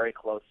teams very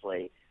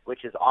closely,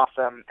 which is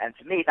awesome. And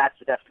to me, that's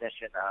the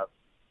definition of,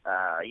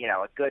 a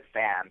good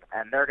fan.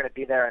 And they're going to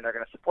be there, and they're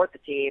going to support the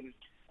team,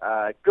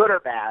 good or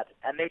bad.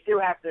 And they do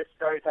have this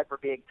stereotype for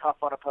being tough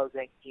on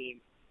opposing teams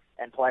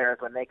and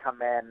players when they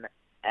come in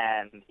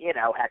and,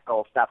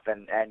 heckle stuff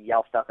and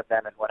yell stuff at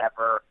them and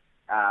whatever.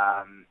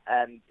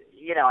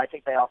 I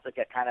think they also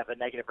get kind of a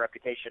negative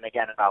reputation,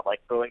 again, about,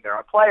 like, booing their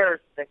own players,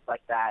 things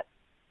like that.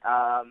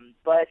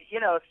 But, if you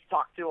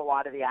talk to a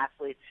lot of the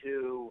athletes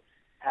who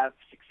have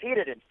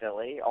succeeded in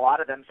Philly, a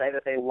lot of them say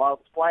that they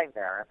loved playing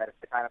there, and that it's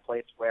the kind of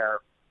place where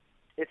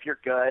if you're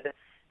good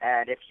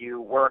and if you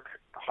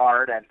work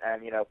hard and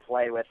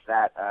play with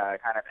that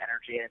kind of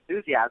energy and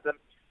enthusiasm,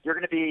 you're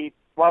going to be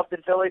loved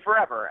in Philly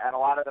forever. And a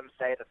lot of them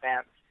say the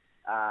fans,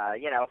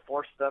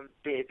 force them,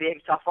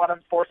 being tough on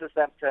them forces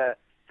them to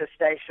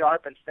stay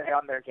sharp and stay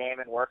on their game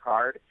and work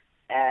hard.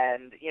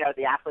 And,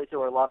 the athletes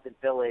who are loved in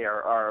Philly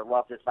are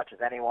loved as much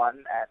as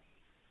anyone.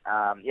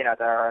 And,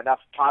 there are enough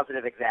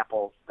positive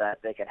examples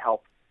that they can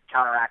help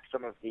counteract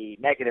some of the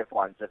negative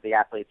ones of the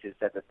athletes who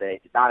said that they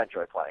did not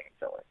enjoy playing in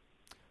Philly.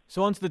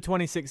 So on to the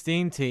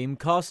 2016 team.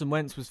 Carson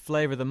Wentz was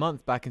flavor of the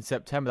month back in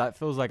September. That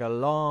feels like a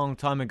long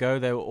time ago.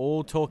 They were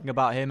all talking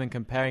about him and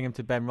comparing him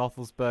to Ben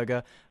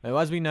Roethlisberger. Now,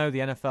 as we know, the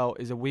NFL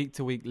is a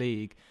week-to-week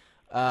league.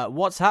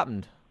 What's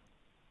happened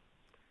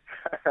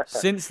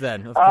since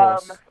then, of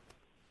course?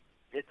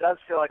 It does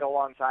feel like a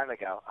long time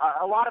ago.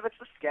 A lot of it's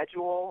the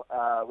schedule,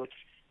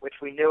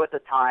 which we knew at the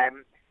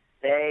time.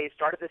 They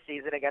started the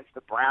season against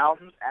the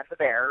Browns and the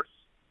Bears,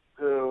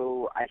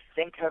 who I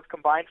think have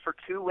combined for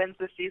 2 wins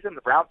this season.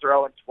 The Browns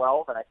are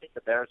 0-12, and I think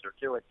the Bears are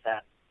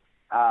 2-10.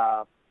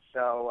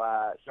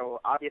 So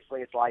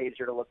obviously it's a lot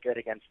easier to look good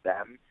against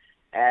them.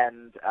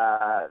 And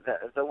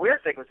the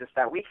weird thing was just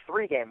that Week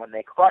 3 game when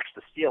they crushed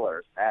the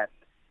Steelers and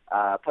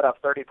put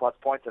up 30-plus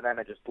points and then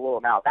it just blew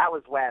them out. That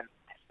was when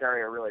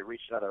hysteria really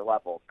reached another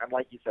level. And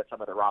like you said,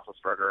 some of the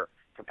Roethlisberger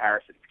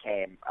comparisons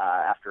came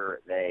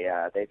after they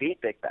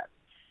beat Big Ben.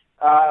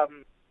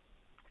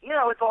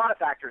 It's a lot of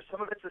factors. Some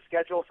of it's the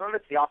schedule. Some of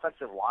it's the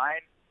offensive line.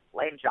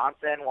 Lane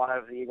Johnson, one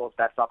of the Eagles'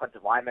 best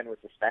offensive linemen, was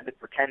suspended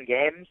for 10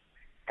 games,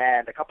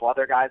 and a couple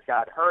other guys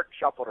got hurt,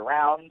 shuffled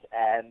around,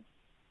 and,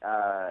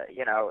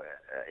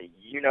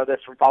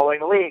 this from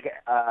following the league.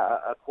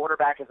 A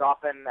quarterback is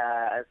often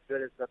as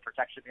good as the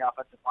protection the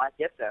offensive line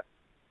gives him.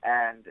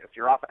 And if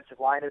your offensive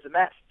line is a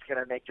mess, it's going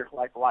to make your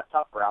life a lot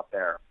tougher out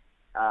there.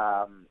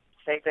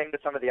 Same thing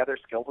with some of the other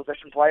skill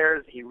position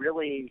players. He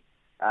really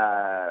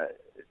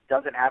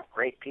doesn't have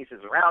great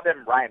pieces around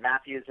him. Ryan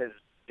Matthews has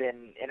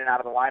been in and out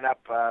of the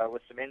lineup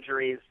with some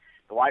injuries.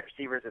 The wide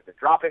receivers have been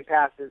dropping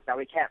passes. Now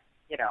we can't,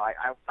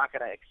 I'm not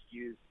going to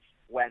excuse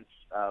Wentz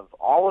of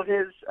all of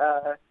his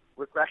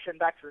regression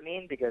back to the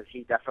mean because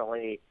he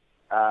definitely,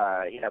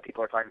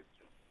 people are talking.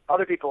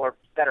 Other people are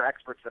better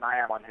experts than I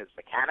am on his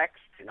mechanics.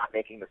 He's not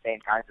making the same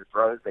kinds of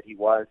throws that he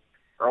was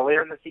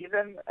earlier in the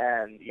season.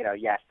 And,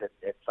 yes,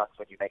 it sucks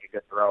when you make a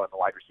good throw and the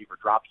wide receiver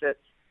drops it.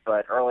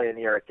 But early in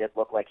the year, it did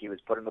look like he was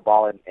putting the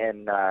ball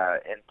in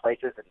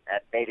places,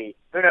 and maybe,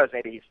 who knows,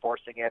 maybe he's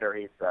forcing it or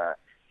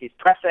he's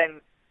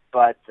pressing.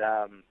 But,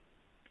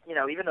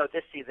 even though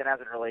this season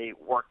hasn't really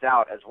worked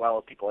out as well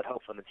as people had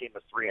hoped when the team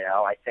was 3-0,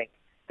 I think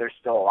there's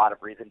still a lot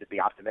of reason to be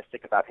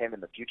optimistic about him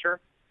in the future.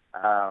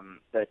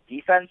 The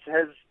defense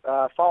has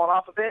fallen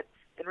off a bit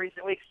in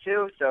recent weeks,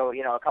 too. So,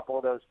 a couple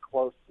of those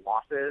close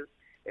losses,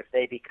 if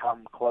they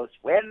become close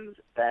wins,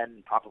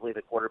 then probably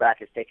the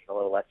quarterback is taking a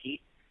little less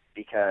heat,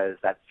 because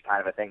that's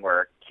kind of a thing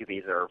where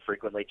QBs are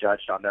frequently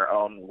judged on their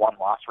own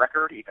one-loss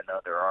record, even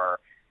though there are,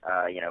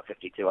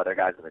 52 other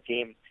guys on the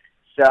team.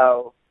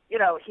 So,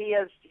 he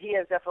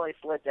has definitely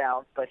slid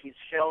down, but he's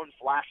shown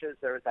flashes.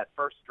 There was that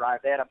first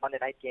drive. They had a Monday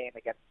night game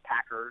against the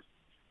Packers,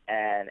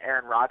 and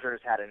Aaron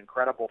Rodgers had an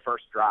incredible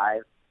first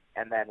drive,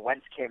 and then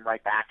Wentz came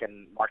right back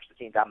and marched the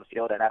team down the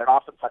field and had an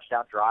awesome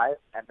touchdown drive.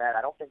 And then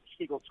I don't think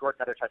the Eagles scored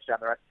another touchdown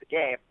the rest of the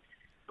game,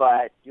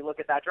 but you look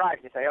at that drive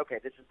and you say, okay,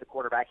 this is the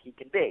quarterback he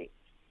can be.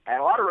 And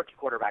a lot of rookie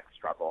quarterbacks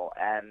struggle.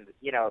 And,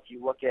 if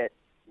you look at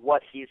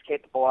what he's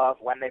capable of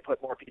when they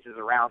put more pieces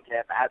around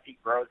him, as he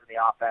grows in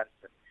the offense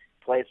and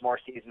plays more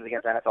seasons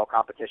against NFL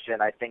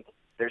competition, I think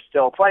there's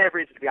still plenty of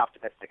reason to be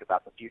optimistic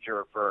about the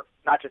future for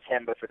not just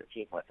him, but for the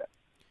team with him.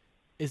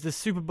 Is the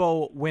Super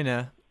Bowl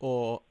winner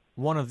or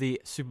one of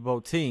the Super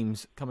Bowl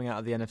teams coming out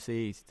of the NFC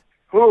East?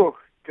 Ooh,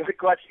 good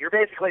question. You're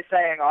basically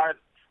saying, are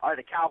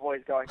the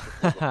Cowboys going to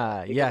Super Bowl?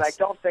 Because yes. I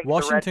don't think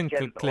Washington the Redskins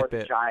could clip or the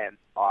it.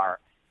 Giants are.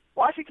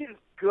 Washington's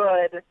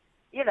good.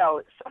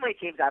 So many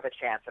teams have a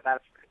chance, and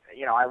that's,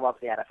 I love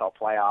the NFL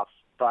playoffs,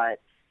 but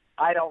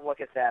I don't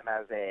look at them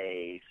as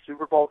a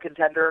Super Bowl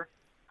contender.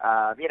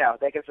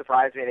 They could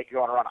surprise me. They could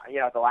go on a run.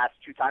 The last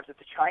two times that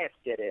the Giants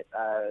did it,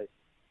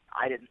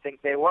 I didn't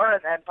think they were,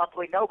 and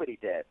probably nobody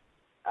did.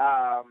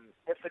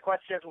 If the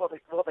question is, will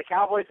the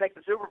Cowboys make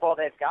the Super Bowl,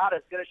 they've got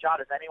as good a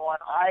shot as anyone.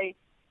 I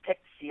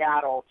picked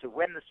Seattle to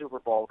win the Super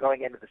Bowl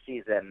going into the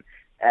season,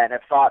 and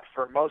have thought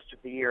for most of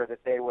the year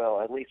that they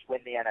will at least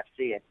win the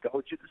NFC and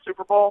go to the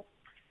Super Bowl.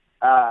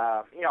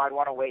 I'd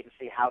want to wait and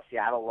see how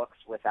Seattle looks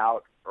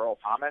without Earl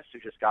Thomas, who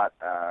just got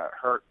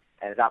hurt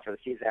and is out for the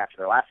season after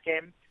their last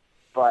game.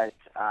 But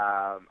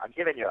I'm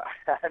giving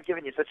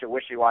you such a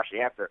wishy-washy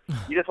answer.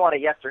 You just want a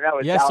yes or no.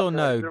 Yes or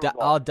no?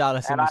 Are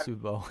Dallas in the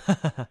Super Bowl?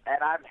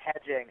 And I'm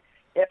hedging.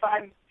 If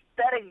I'm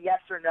betting yes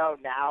or no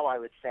now, I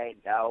would say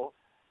no.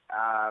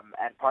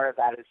 And part of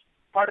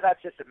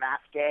that's just a math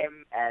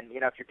game. And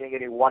if you're going to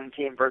do one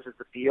team versus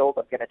the field,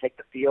 I'm going to take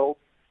the field,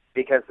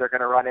 because they're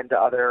going to run into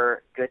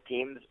other good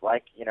teams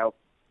like,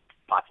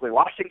 possibly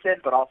Washington,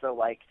 but also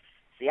like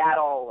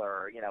Seattle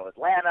or,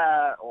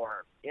 Atlanta,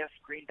 or if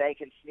Green Bay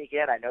can sneak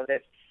in. I know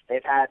that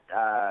they've had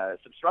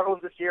some struggles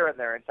this year, and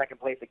they're in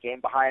second place, a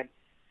game behind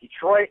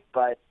Detroit,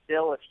 but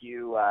still, if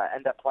you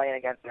end up playing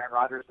against Aaron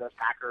Rodgers, those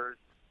Packers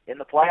in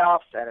the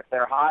playoffs, and if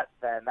they're hot,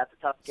 then that's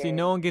a tough game. See,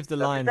 no one gives the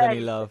So Lions any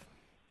love.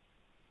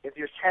 If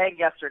you're saying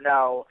yes or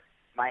no,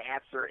 my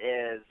answer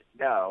is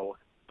no.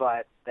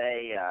 But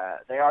they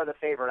are the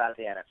favorite out of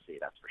the NFC,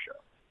 that's for sure.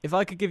 If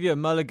I could give you a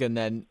mulligan,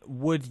 then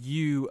would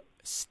you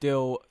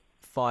still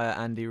fire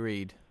Andy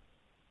Reid?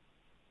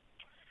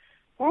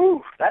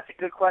 Ooh, that's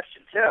a good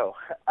question too.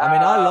 I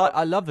mean,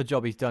 I love the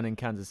job he's done in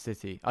Kansas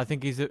City. I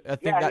think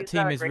that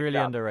team is really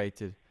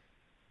underrated.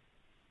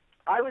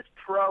 I was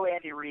pro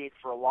Andy Reid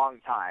for a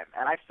long time,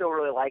 and I still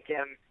really like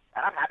him,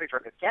 and I'm happy for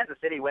him. If Kansas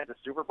City wins the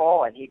Super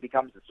Bowl and he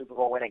becomes the Super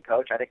Bowl winning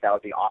coach, I think that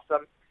would be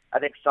awesome. I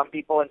think some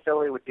people in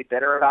Philly would be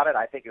bitter about it.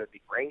 I think it would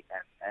be great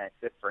and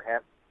good for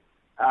him.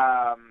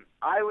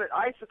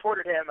 I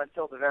supported him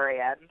until the very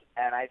end,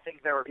 and I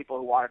think there were people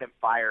who wanted him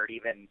fired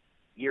even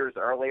years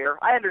earlier.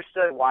 I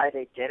understood why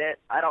they did it.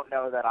 I don't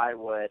know that I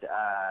would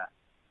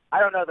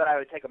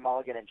take a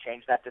mulligan and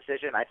change that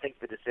decision. I think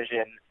the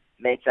decision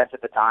made sense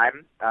at the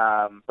time.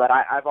 But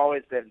I've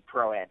always been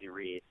pro Andy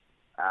Reid.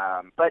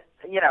 But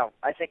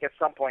I think at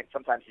some point,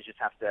 sometimes you just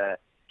have to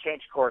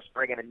change course,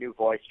 bring in a new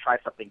voice, try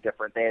something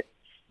different. They had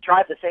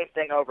tried the same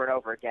thing over and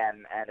over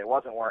again, and it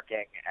wasn't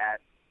working. And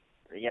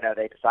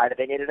they decided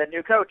they needed a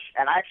new coach.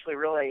 And I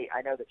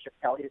know that Chip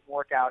Kelly didn't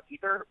work out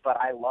either, but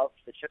I loved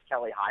the Chip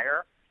Kelly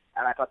hire,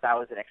 and I thought that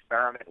was an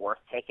experiment worth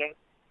taking.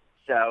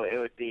 So it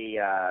would be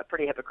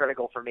pretty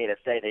hypocritical for me to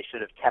say they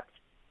should have kept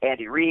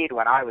Andy Reid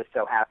when I was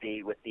so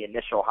happy with the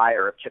initial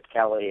hire of Chip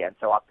Kelly and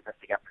so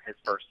optimistic after his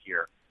first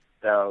year.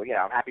 So,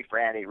 I'm happy for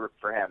Andy, root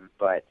for him,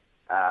 but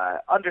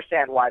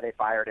understand why they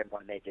fired him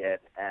when they did,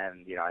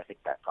 and, I think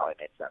that probably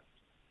made sense.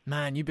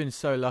 Man, you've been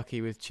so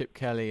lucky with Chip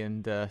Kelly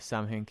and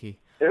Sam Hinkie.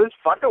 It was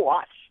fun to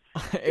watch.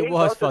 It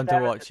was fun to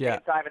watch, yeah.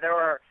 Time, and there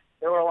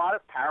were a lot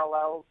of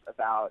parallels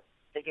about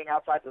thinking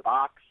outside the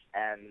box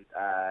and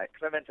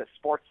commitment to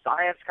sports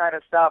science kind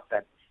of stuff,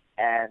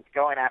 and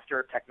going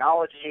after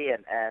technology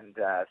and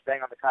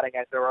staying on the cutting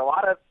edge. There were a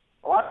lot of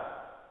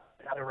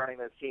how they're running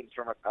those teams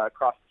from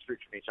across the street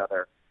from each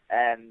other.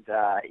 And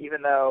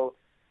even though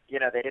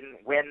they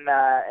didn't win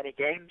any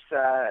games,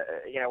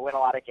 win a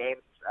lot of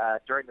games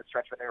during the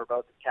stretch when they were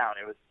both in town,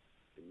 it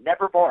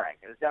never boring.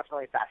 It was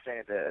definitely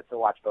fascinating to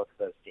watch both of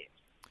those teams.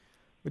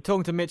 We're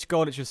talking to Mitch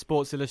Goldich of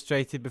Sports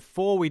Illustrated.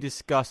 Before we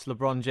discuss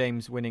LeBron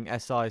James winning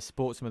SI's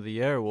Sportsman of the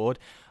Year award,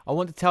 I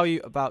want to tell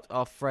you about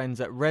our friends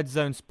at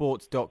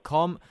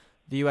RedzoneSports.com.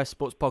 The US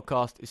Sports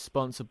Podcast is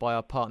sponsored by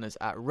our partners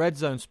at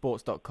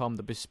RedzoneSports.com,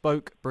 the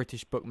bespoke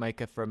British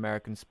bookmaker for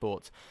American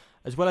sports.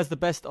 As well as the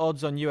best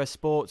odds on US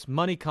sports,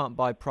 money can't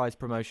buy prize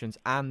promotions,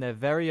 and their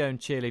very own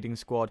cheerleading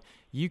squad,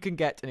 you can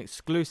get an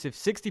exclusive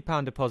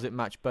 £60 deposit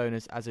match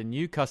bonus as a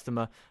new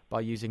customer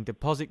by using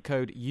deposit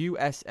code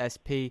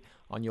USSP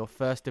on your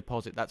first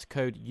deposit. That's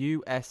code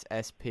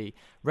USSP.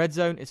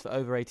 Redzone is for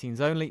over 18s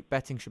only.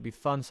 Betting should be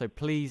fun, so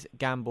please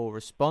gamble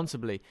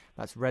responsibly.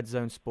 That's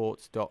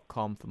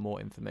RedzoneSports.com for more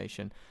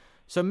information.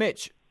 So,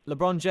 Mitch,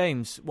 LeBron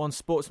James won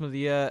Sportsman of the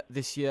Year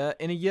this year.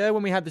 In a year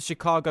when we had the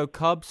Chicago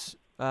Cubs,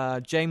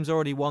 James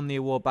already won the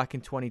award back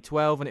in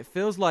 2012, and it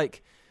feels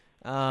like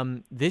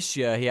this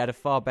year he had a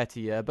far better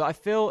year. But I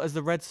feel as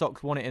the Red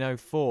Sox won it in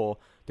 2004,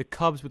 the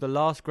Cubs were the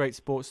last great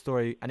sports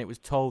story, and it was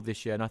told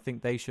this year, and I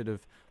think they should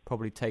have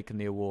probably taken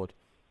the award.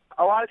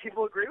 A lot of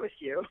people agree with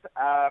you.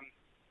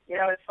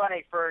 It's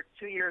funny, for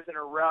 2 years in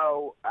a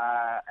row,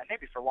 and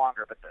maybe for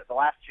longer, but the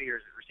last 2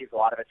 years it received a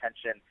lot of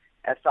attention.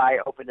 SI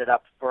opened it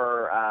up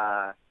for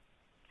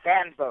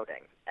fan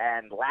voting,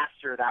 and last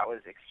year that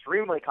was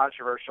extremely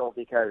controversial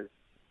because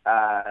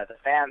the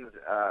fans,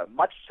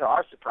 much to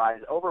our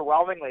surprise,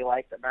 overwhelmingly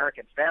liked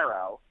American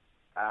Pharoah,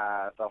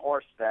 the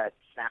horse that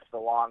snapped the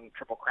long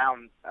Triple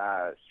Crown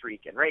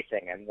streak in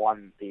racing and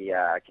won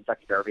the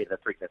Kentucky Derby, the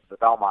Preakness, the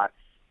Belmont.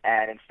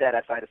 And instead,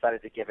 SI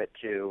decided to give it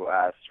to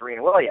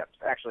Serena Williams.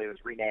 Actually, it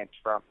was renamed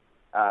from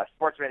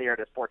Sportsman of the Year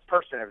to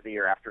Sportsperson of the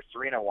Year after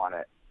Serena won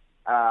it.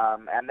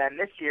 And then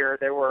this year,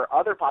 there were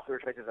other popular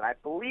choices, and I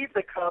believe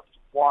the Cubs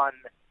won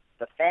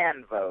the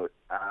fan vote,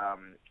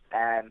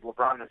 and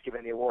LeBron was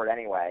given the award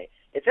anyway.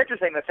 It's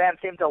interesting. The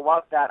fans seem to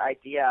love that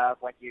idea of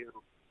when you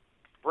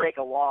break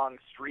a long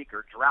streak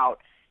or drought,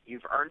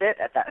 you've earned it.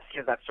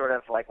 Because that's sort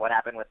of like what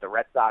happened with the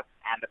Red Sox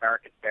and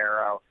American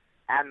Pharoah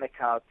and the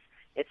Cubs.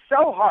 It's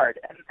so hard,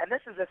 and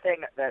this is the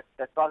thing that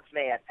bugs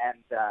me,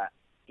 and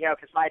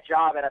because my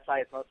job at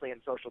SI is mostly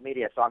in social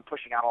media, so I'm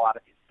pushing out a lot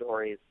of these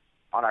stories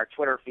on our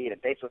Twitter feed and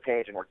Facebook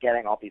page, and we're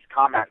getting all these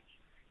comments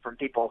from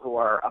people who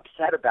are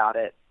upset about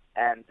it.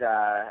 And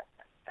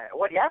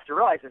what you have to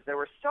realize is there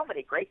were so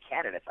many great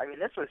candidates. I mean,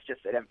 this was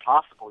just an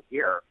impossible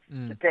year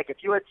to pick.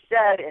 If you had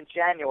said in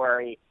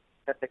January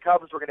that the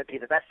Cubs were going to be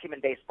the best team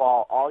in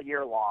baseball all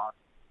year long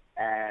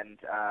and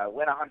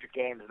win 100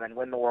 games and then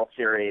win the World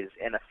Series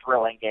in a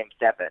thrilling Game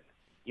 7,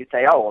 you'd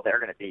say, oh, well, they're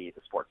going to be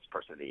the Sports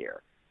Person of the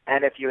Year.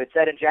 And if you had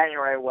said in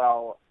January,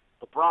 well,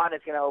 LeBron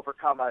is going to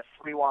overcome a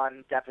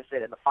 3-1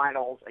 deficit in the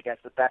finals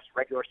against the best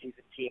regular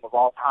season team of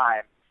all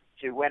time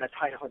to win a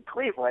title in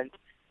Cleveland,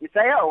 you'd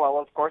say, oh, well,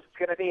 of course it's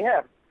going to be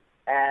him.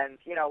 And,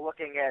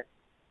 looking at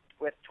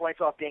with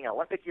 2012 being an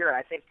Olympic year, and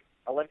I think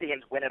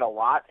Olympians win it a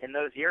lot in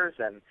those years,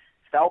 and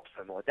Phelps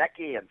and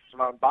Ledecky and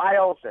Simone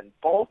Biles and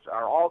Bolt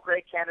are all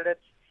great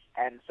candidates,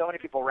 and so many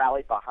people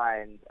rallied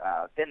behind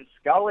Vin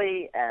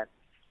Scully and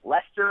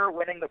Leicester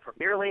winning the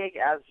Premier League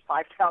as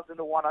 5,000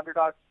 to 1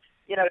 underdogs.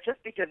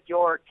 Just because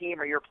your team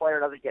or your player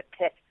doesn't get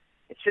picked,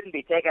 it shouldn't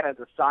be taken as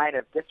a sign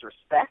of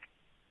disrespect.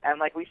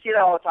 And we see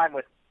that all the time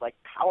with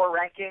power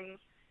rankings.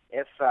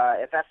 If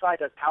SI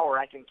does power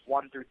rankings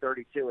 1 through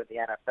 32 in the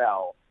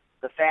NFL,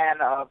 the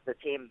fan of the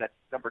team that's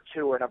number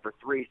 2 or number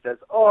 3 says,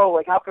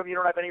 "Oh, how come you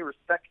don't have any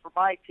respect for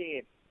my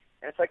team?"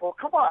 And it's well,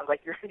 come on,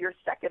 you're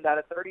second out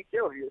of 32,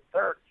 or you're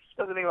third.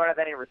 Doesn't mean you don't have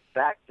any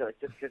respect. Just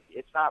because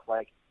it's not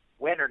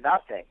win or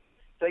nothing.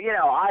 So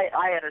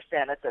I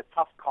understand that's a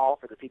tough call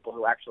for the people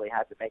who actually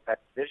had to make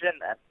that decision,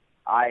 and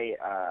I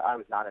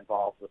was not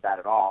involved with that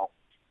at all.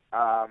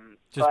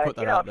 Just put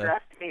that out there.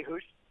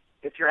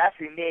 If you're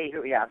asking me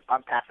who,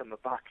 I'm passing the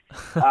buck.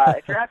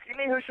 If you're asking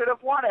me who should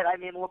have won it, I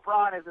mean,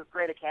 LeBron is as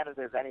great a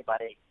candidate as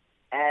anybody.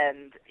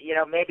 And,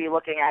 maybe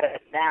looking at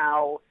it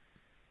now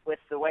with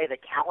the way the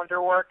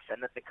calendar works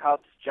and that the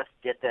Cubs just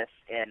did this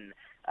in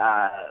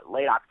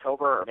late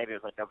October, or maybe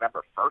it was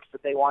November 1st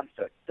that they won,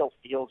 so it still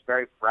feels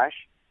very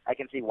fresh. I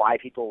can see why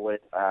people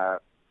would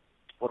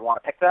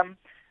want to pick them.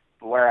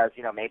 Whereas,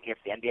 maybe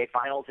if the NBA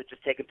Finals had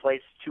just taken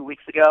place 2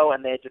 weeks ago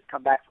and they had just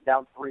come back from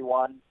down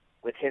 3-1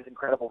 with his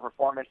incredible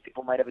performance,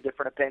 people might have a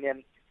different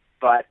opinion.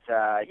 But,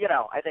 I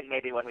think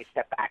maybe when we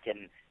step back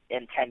in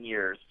 10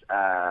 years,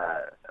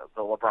 the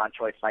LeBron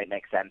choice might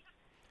make sense.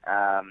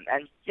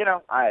 It's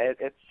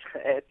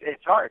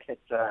hard.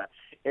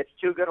 It's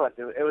two good ones.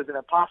 It was an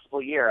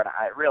impossible year, and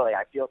I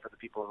feel for the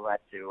people who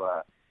had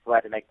to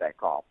make that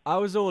call. I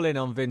was all in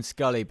on Vin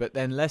Scully, but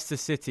then Leicester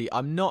City,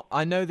 I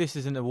know this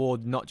is an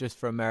award not just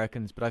for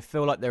Americans, but I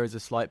feel like there is a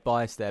slight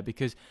bias there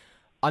because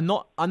I'm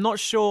not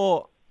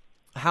sure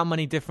how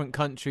many different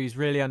countries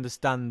really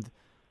understand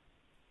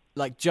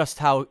just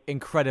how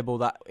incredible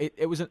that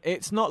it was.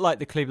 It's not like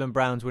the Cleveland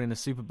Browns winning the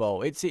Super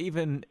Bowl. It's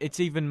even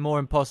more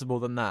impossible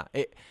than that.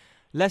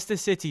 Leicester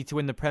City to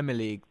win the Premier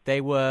League, they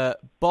were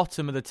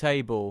bottom of the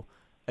table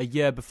a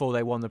year before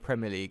they won the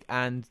Premier League,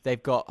 and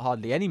they've got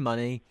hardly any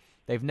money.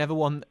 They've never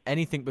won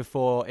anything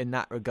before in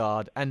that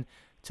regard. And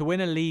to win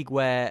a league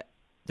where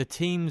the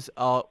teams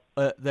are,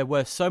 they're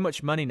worth so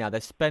much money now, they're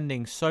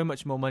spending so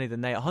much more money than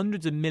they are,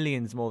 hundreds of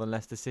millions more than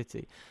Leicester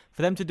City.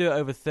 For them to do it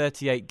over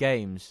 38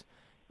 games,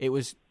 it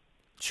was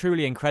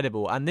truly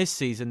incredible. And this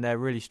season, they're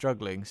really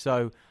struggling.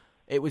 So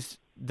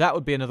that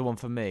would be another one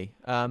for me.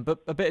 But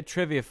a bit of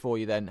trivia for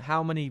you then.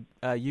 How many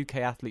UK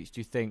athletes do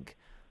you think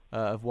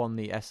have won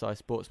the SI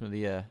Sportsman of the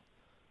Year?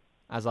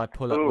 As I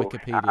pull up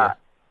Wikipedia.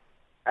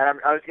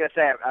 And I was going to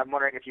say, I'm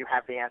wondering if you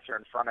have the answer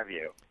in front of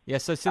you. Yeah,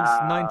 so since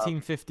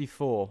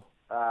 1954.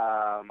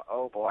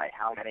 Oh boy,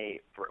 how many?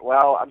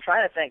 Well, I'm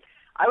trying to think.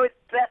 I would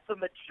bet the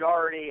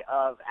majority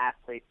of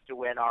athletes to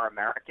win are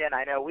American.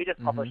 I know we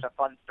just published a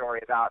fun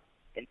story about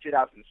in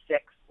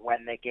 2006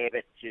 when they gave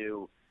it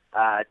to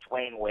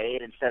Dwayne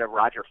Wade instead of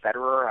Roger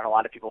Federer, and a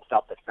lot of people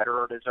felt that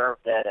Federer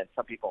deserved it, and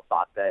some people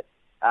thought that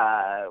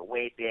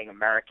Wade being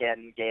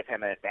American gave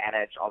him an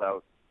advantage,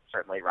 although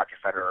certainly Roger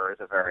Federer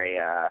is a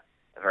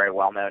very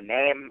well-known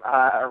name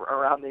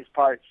around these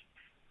parts.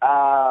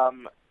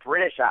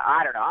 British,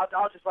 I don't know.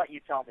 I'll just let you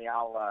tell me.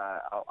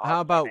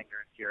 How about?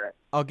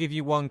 I'll give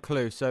you one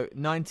clue. So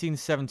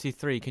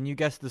 1973. Can you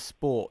guess the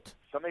sport?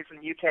 Somebody from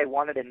the UK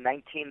won it in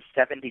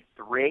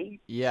 1973.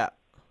 Yeah.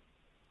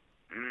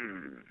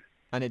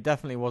 And it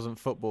definitely wasn't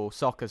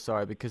soccer.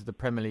 Sorry, because the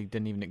Premier League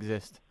didn't even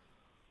exist.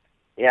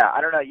 Yeah,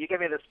 I don't know. You give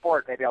me the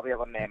sport, maybe I'll be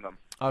able to name them.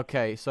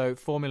 Okay, so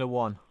Formula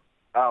One.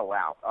 Oh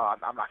wow! Oh,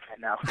 I'm not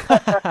gonna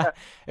know.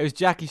 It was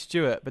Jackie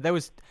Stewart, but there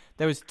was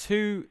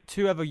two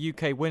other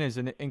UK winners,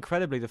 and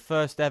incredibly, the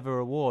first ever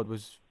award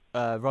was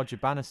Roger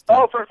Bannister.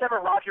 Oh, first ever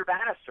Roger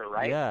Bannister,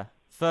 right? Yeah,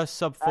 first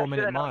sub 4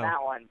 minute mile.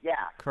 That one, yeah.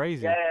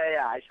 Crazy.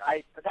 Yeah.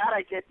 That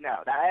I did know.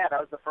 That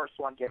was the first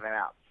one given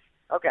out.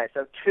 Okay,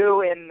 so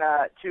two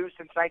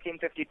since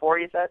 1954.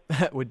 You said.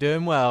 We're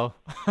doing well.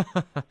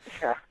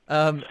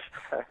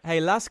 Hey,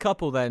 last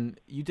couple then.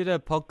 You did a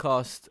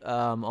podcast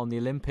on the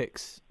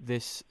Olympics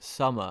this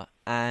summer,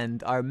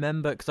 and I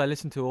remember because I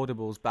listened to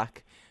Audibles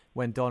back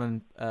when Don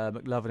and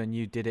McLovin and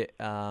you did it,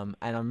 and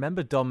I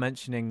remember Don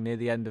mentioning near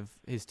the end of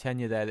his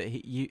tenure there that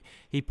he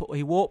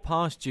walked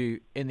past you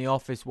in the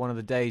office one of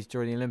the days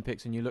during the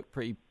Olympics, and you looked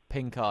pretty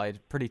pink-eyed,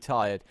 pretty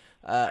tired.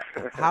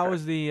 How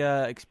was the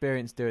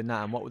experience doing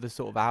that, and what were the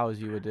sort of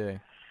hours you were doing?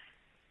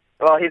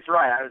 Well, he's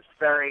right. I was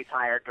very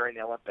tired during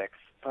the Olympics,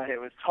 but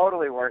it was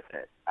totally worth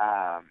it.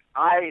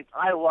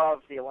 I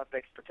love the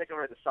Olympics,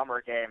 particularly the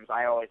summer games.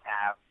 I always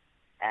have.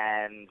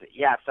 And,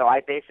 yeah, so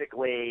I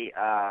basically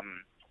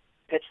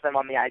pitched them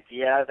on the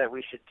idea that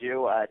we should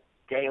do a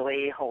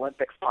daily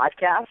Olympics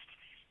podcast,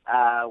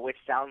 which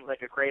sounds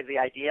like a crazy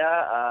idea,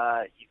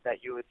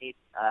 that you would need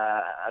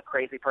a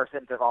crazy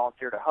person to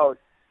volunteer to host.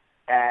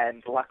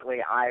 And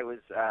luckily I was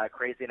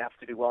crazy enough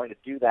to be willing to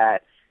do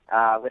that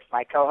with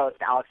my co-host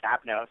Alex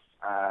Abnos,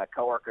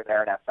 coworker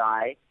there at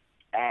SI.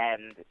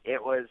 And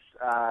it was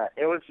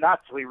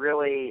nuts. We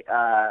really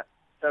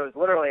so it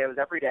was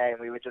every day, and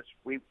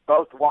we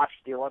both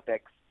watched the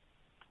Olympics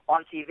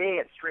on TV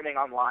and streaming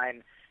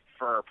online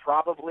for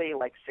probably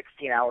like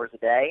 16 hours a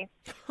day.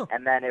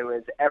 And then it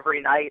was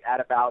every night at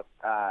about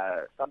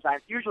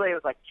usually it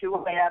was like 2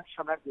 a.m.,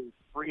 sometimes it was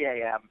 3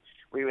 a.m.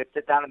 We would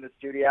sit down in the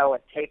studio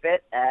and tape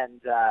it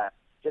and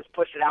just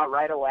push it out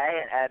right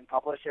away and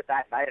publish it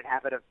that night and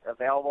have it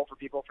available for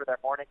people for their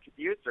morning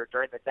commutes or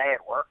during the day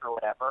at work or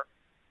whatever.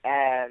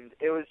 And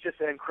it was just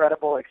an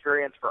incredible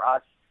experience for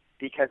us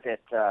because it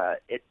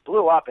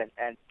blew up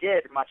and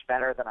did much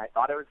better than I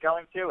thought it was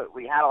going to.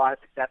 We had a lot of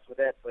success with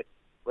it, which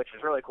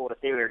was really cool to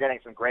see. We were getting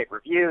some great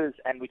reviews,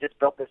 and we just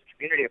built this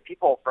community of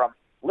people from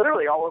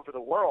literally all over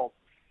the world.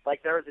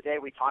 Like there was a day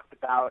we talked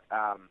about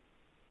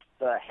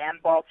the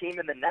handball team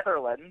in the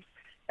Netherlands,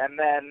 and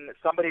then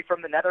somebody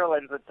from the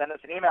Netherlands would send us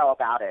an email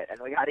about it. And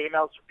we got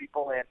emails from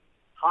people in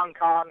Hong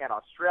Kong and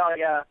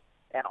Australia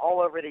and all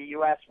over the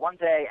U.S. One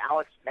day,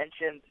 Alex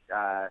mentioned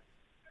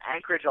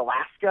Anchorage,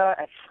 Alaska,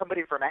 and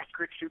somebody from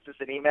Anchorage shoots us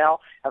an email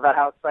about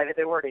how excited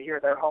they were to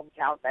hear their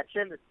hometown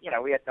mentioned. You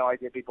know, we had no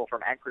idea people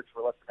from Anchorage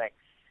were listening.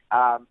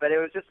 But it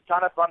was just a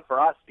ton of fun for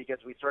us because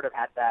we sort of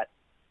had that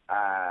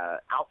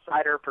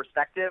outsider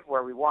perspective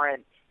where we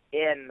weren't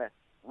in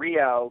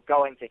Rio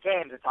going to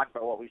games and talking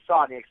about what we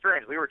saw in the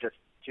experience. We were just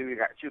two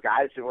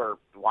guys who were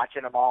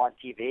watching them all on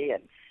TV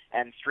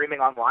and streaming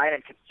online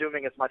and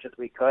consuming as much as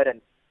we could.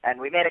 And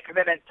we made a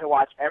commitment to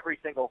watch every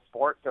single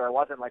sport, so it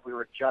wasn't like we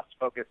were just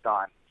focused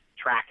on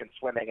track and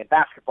swimming and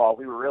basketball.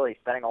 We were really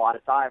spending a lot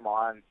of time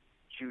on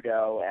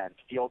judo and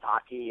field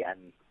hockey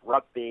and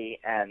rugby,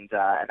 and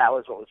that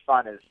was what was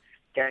fun, is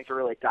getting to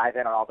really dive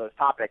in on all those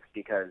topics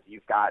because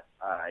you've got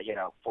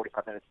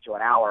 45 minutes to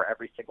an hour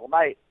every single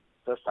night.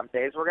 So some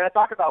days we're going to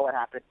talk about what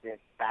happened in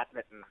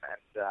badminton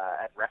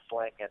and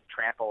wrestling and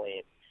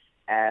trampoline.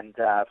 And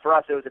for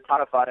us, it was a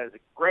ton of fun. It was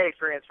a great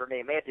experience for me.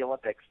 It made the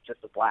Olympics just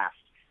a blast.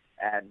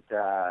 And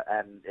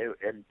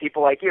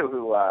people like you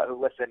who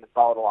listened and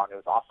followed along, it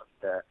was awesome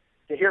to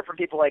hear from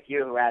people like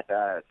you who had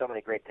so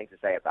many great things to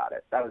say about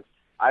it.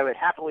 I would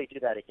happily do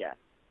that again.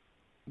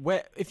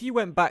 If you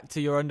went back to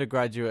your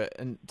undergraduate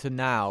and to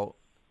now,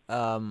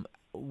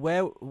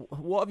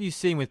 what have you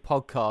seen with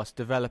podcasts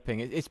developing?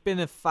 It's been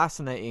a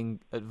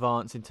fascinating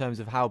advance in terms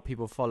of how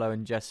people follow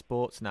and ingest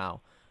sports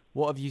now.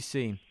 What have you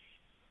seen?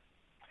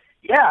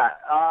 Yeah,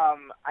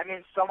 I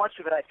mean, so much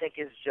of it I think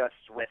is just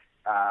with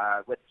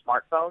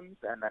smartphones,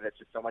 and that it's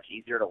just so much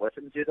easier to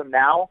listen to them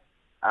now.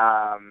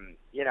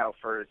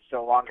 For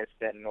so long it's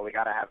been, well, we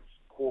got to have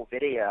cool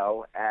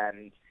video,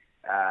 and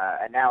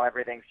now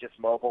everything's just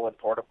mobile and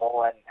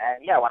portable.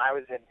 And yeah, when I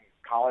was in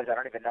college, I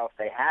don't even know if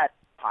they had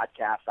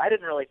podcasts. I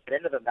didn't really get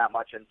into them that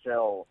much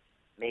until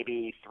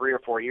maybe 3 or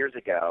 4 years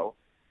ago.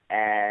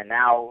 And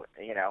now,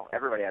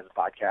 everybody has a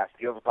podcast.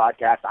 You have a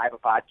podcast. I have a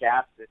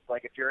podcast. It's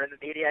like if you're in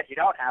the media and you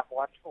don't have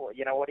one, what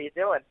are you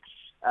doing?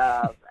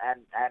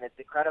 And it's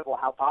incredible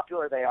how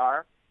popular they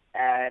are.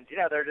 And,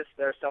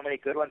 there's so many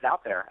good ones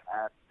out there.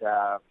 And,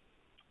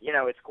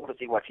 it's cool to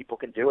see what people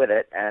can do with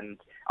it. And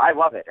I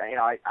love it.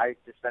 I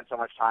just spend so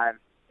much time,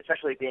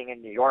 especially being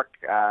in New York.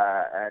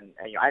 And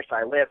actually,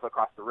 I live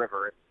across the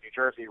river in New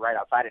Jersey, right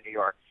outside of New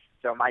York.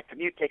 So my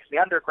commute takes me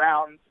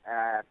underground.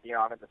 And,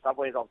 I'm in the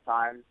subways all the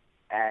time.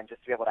 And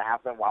just to be able to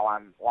have them while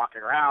I'm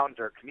walking around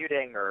or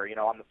commuting or,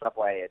 on the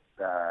subway,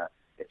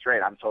 it's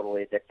great. I'm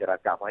totally addicted.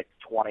 I've got like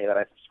 20 that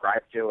I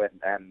subscribe to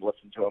and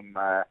listen to them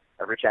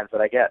every chance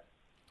that I get.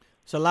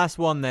 So last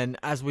one then,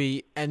 as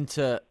we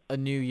enter a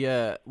new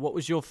year, what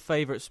was your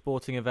favorite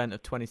sporting event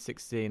of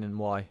 2016 and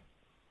why?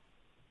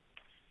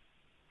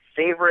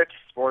 Favorite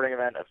sporting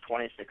event of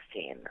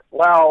 2016?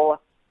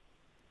 Well,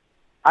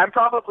 I'm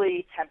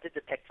probably tempted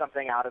to pick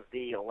something out of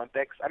the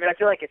Olympics. I mean, I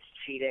feel like it's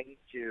cheating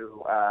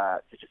to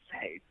just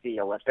say the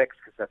Olympics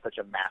because that's such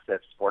a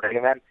massive sporting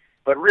event.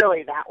 But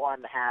really, that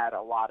one had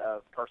a lot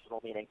of personal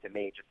meaning to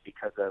me just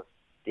because of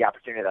the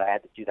opportunity that I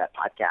had to do that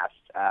podcast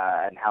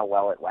and how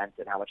well it went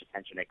and how much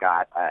attention it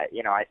got. I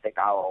think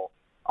I'll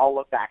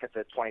look back at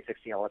the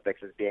 2016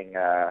 Olympics as being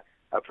a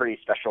pretty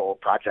special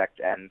project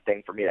and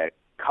thing for me to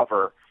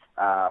cover.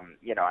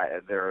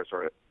 There are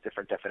sort of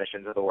different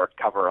definitions of the word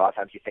cover. A lot of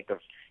times you think of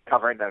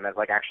covering them as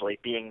like actually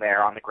being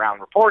there on the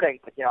ground reporting,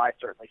 but I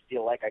certainly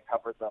feel like I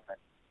covered them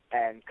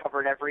and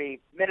covered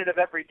every minute of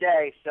every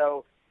day.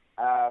 So,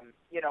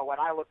 when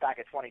I look back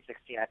at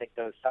 2016, I think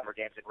those summer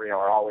games in Rio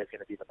are always going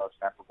to be the most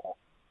memorable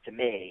to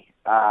me.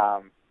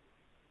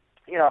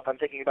 If I'm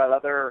thinking about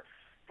other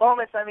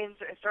moments, I mean,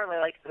 certainly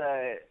like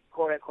the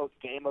quote-unquote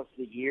game of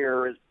the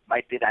year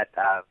might be that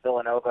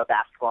Villanova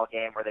basketball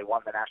game where they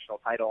won the national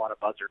title on a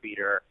buzzer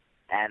beater.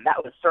 And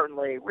that was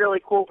certainly really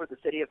cool for the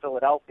city of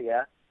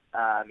Philadelphia,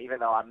 even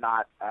though I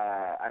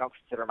don't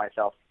consider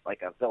myself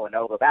like a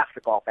Villanova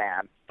basketball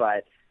fan,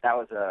 but that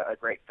was a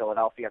great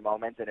Philadelphia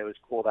moment, and it was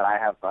cool that I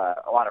have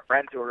a lot of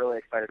friends who were really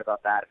excited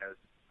about that, and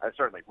I was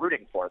certainly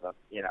rooting for them,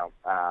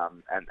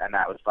 and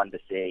that was fun to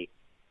see.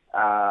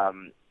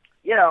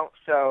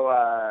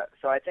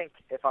 So I think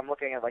if I'm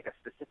looking at like a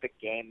specific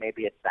game,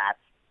 maybe it's that.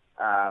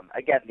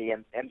 Again, the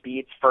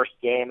Embiid's first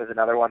game is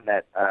another one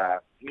that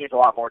means a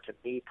lot more to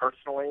me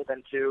personally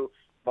than to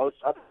most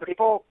other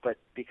people, but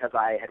because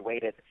I had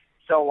waited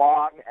so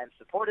long and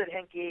supported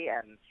Hinkie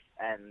and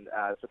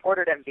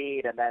supported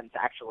Embiid, and then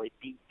to actually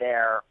be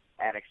there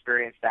and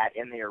experience that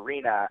in the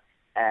arena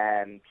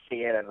and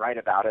see it and write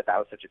about it, that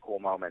was such a cool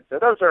moment. So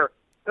those are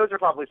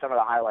probably some of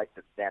the highlights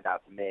that stand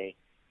out to me.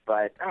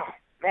 But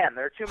man,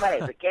 there are too many.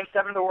 The Game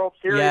 7 of the World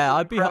Series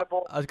is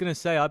incredible. I was going to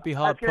say, I'd be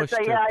hard pushed to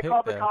pick I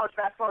called the college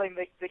basketball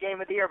the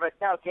game of the year, but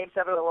no, Game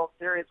 7 of the World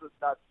Series was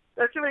nuts.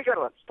 There are too many good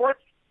ones. Sports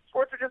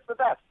are just the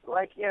best.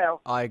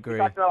 I agree. We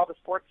talked about all the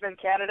sportsman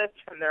candidates,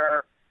 and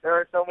there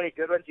are so many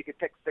good ones. You could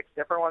pick 6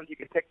 different ones. You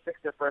could pick 6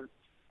 different,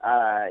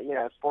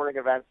 sporting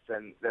events,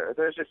 and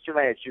there's just too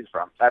many to choose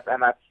from. That's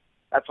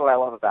what I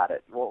love about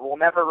it. We'll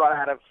never run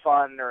out of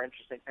fun or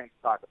interesting things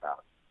to talk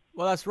about.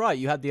 Well, that's right.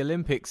 You had the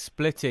Olympics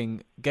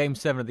splitting Game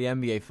 7 of the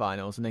NBA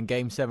Finals and then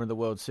Game 7 of the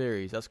World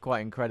Series. That's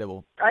quite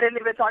incredible. I didn't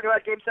even talk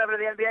about Game 7 of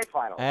the NBA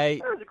Finals. Hey,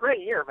 it was a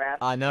great year, man.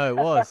 I know it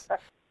was.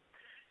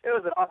 It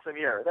was an awesome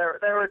year. There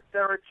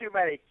were too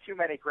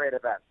many great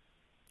events.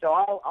 So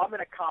I'm going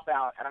to cop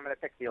out and I'm going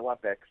to pick the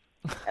Olympics,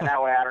 and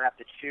that way I don't have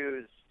to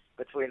choose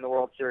between the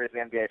World Series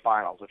and the NBA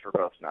Finals, which were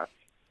both nuts.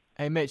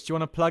 Hey, Mitch, do you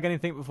want to plug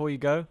anything before you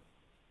go?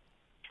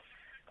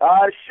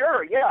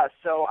 Sure, yeah.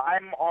 So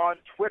I'm on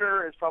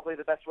Twitter is probably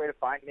the best way to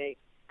find me,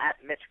 at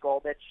Mitch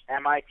Goldich,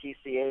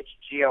 MITCH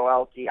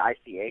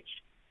GOLDICH.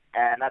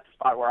 And that's a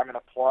spot where I'm going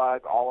to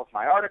plug all of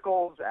my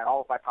articles and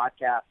all of my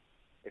podcasts.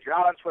 If you're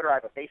not on Twitter, I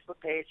have a Facebook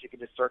page. You can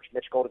just search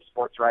Mitch Goldich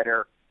Sports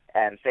Writer.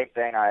 And same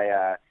thing,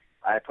 I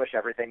push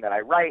everything that I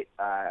write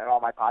and all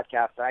my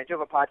podcasts. And I do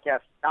have a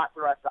podcast, not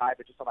through SI,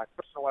 but just on my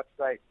personal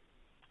website.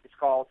 It's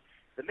called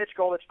The Mitch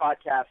Goldich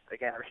Podcast.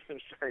 Again,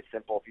 everything's very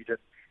simple.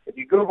 If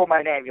you Google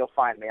my name, you'll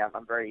find me.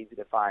 I'm very easy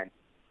to find.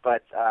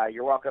 But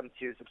you're welcome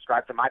to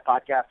subscribe to my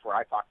podcast, where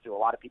I talk to a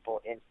lot of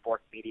people in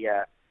sports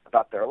media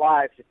about their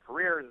lives and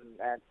careers,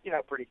 and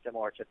pretty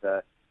similar to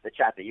the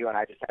chat that you and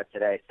I just had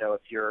today. So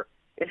if you're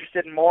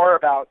interested in more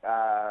about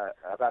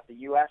the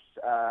U.S.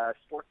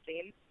 Sports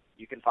scene,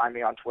 you can find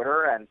me on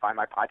Twitter and find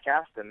my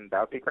podcast, and that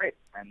would be great.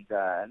 And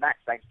Max,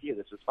 thanks to you.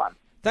 This was fun.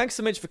 Thanks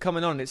so much for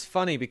coming on. It's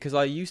funny because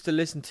I used to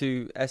listen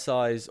to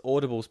SI's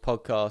Audibles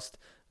podcast.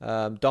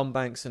 Don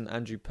Banks and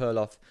Andrew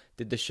Perloff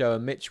did the show,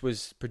 and Mitch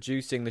was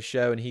producing the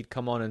show, and he'd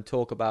come on and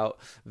talk about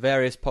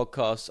various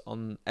podcasts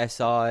on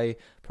SI,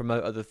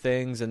 promote other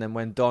things. And then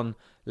when Don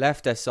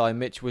left SI,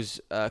 Mitch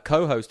was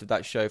co-host of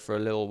that show for a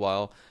little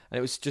while, and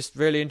it was just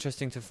really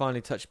interesting to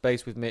finally touch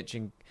base with Mitch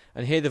and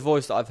hear the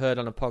voice that I've heard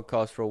on a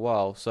podcast for a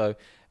while. So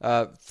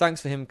thanks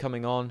for him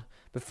coming on.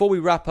 Before we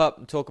wrap up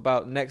and talk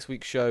about next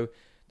week's show,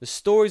 the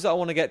stories that I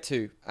want to get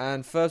to,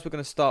 and first we're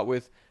going to start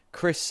with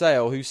Chris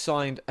Sale, who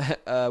signed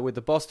with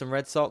the Boston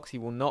Red Sox. He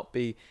will not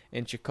be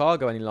in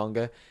Chicago any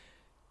longer.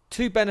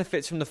 Two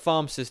benefits from the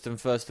farm system,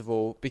 first of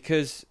all,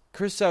 because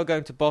Chris Sale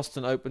going to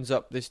Boston opens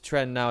up this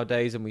trend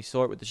nowadays, and we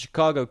saw it with the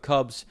Chicago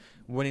Cubs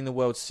winning the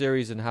World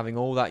Series and having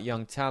all that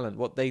young talent.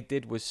 What they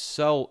did was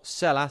sell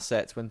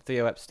assets when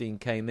Theo Epstein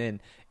came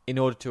in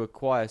order to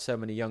acquire so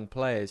many young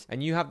players.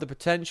 And you have the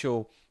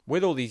potential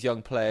with all these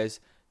young players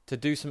to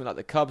do something like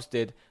the Cubs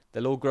did.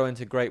 They'll all grow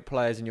into great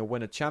players and you'll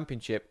win a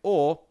championship.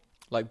 Or,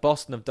 like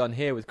Boston have done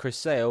here with Chris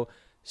Sale,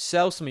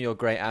 sell some of your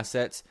great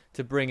assets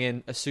to bring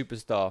in a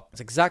superstar.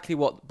 That's exactly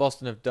what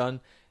Boston have done.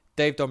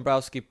 Dave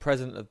Dombrowski,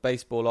 president of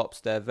baseball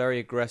ops there, very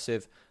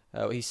aggressive.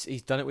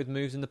 He's done it with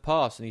moves in the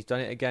past, and he's done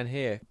it again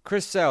here.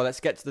 Chris Sale, let's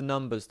get to the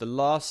numbers. The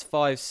last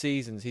 5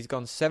 seasons, he's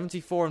gone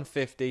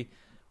 74-50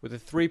 with a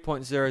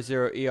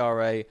 3.00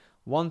 ERA,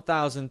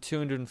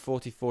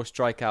 1,244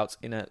 strikeouts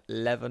in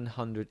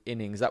 1,100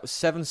 innings. That was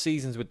 7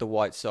 seasons with the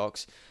White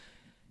Sox.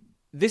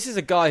 This is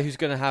a guy who's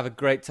going to have a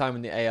great time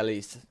in the AL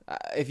East.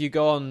 If you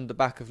go on the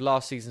back of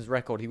last season's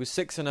record, he was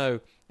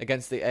 6-0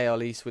 against the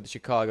AL East with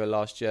Chicago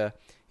last year.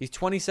 He's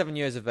 27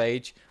 years of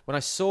age. When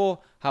I saw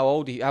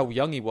how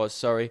young he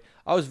was, I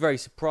was very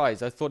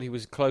surprised. I thought he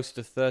was closer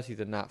to 30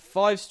 than that.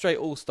 5 straight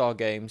All-Star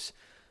games,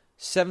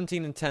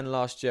 17-10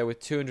 last year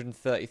with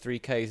 233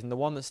 Ks, and the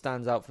one that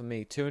stands out for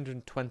me,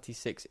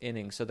 226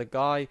 innings. So the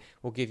guy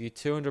will give you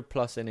 200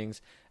 plus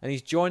innings, and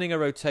he's joining a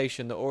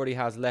rotation that already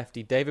has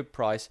lefty David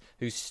Price,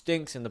 who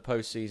stinks in the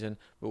postseason,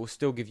 but will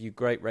still give you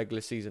great regular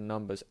season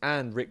numbers,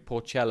 and Rick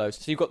Porcello.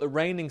 So you've got the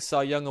reigning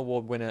Cy Young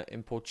Award winner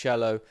in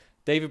Porcello.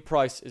 David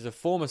Price is a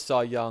former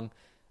Cy Young,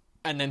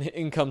 and then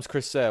in comes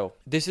Chris Sale.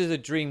 This is a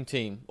dream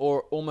team,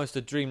 or almost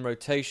a dream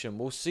rotation.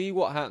 We'll see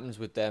what happens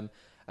with them.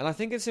 And I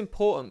think it's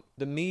important,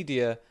 the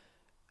media,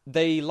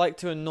 they like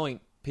to anoint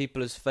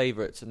people as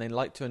favourites, and they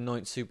like to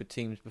anoint super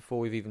teams before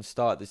we've even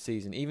started the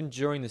season. Even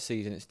during the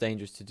season, it's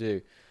dangerous to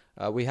do.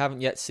 We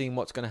haven't yet seen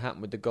what's going to happen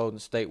with the Golden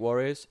State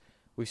Warriors.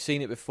 We've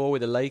seen it before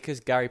with the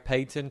Lakers, Gary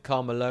Payton,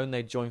 Karl Malone.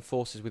 They joined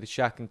forces with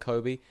Shaq and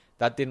Kobe.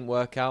 That didn't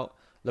work out.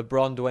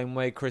 LeBron, Dwayne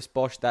Wade, Chris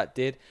Bosh, that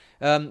did.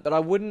 But I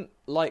wouldn't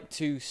like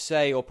to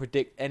say or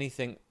predict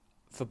anything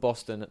for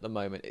Boston at the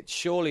moment. It's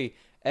surely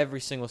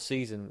every single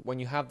season, when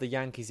you have the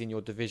Yankees in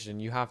your division,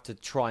 you have to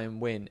try and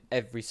win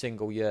every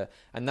single year.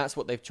 And that's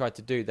what they've tried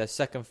to do. They're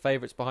second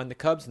favourites behind the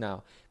Cubs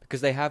now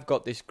because they have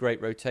got this great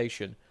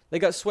rotation. They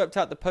got swept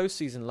out the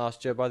postseason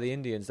last year by the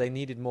Indians. They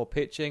needed more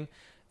pitching.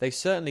 They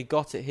certainly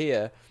got it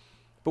here.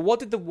 But what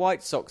did the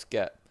White Sox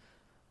get?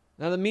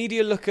 Now, the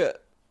media look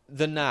at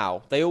the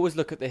now. They always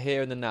look at the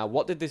here and the now.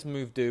 What did this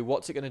move do?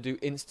 What's it going to do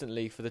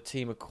instantly for the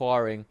team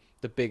acquiring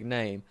the big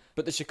name?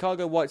 But the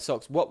Chicago White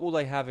Sox, what will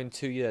they have in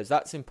 2 years?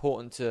 That's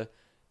important to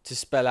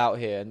spell out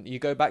here. And you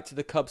go back to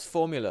the Cubs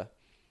formula.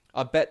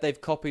 I bet they've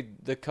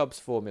copied the Cubs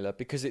formula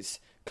because it's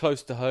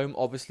close to home,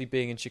 obviously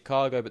being in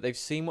Chicago, but they've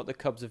seen what the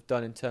Cubs have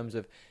done in terms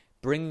of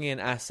bringing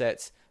in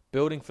assets,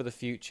 building for the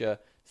future.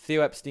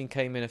 Theo Epstein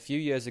came in a few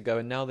years ago,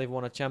 and now they've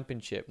won a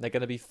championship. They're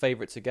going to be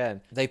favourites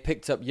again. They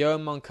picked up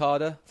Yoan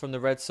Moncada from the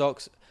Red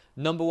Sox,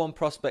 #1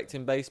 prospect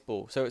in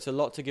baseball, so it's a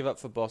lot to give up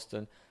for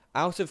Boston.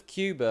 Out of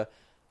Cuba,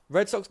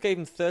 Red Sox gave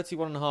him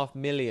 $31.5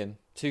 million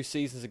 2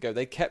 seasons ago.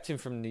 They kept him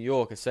from New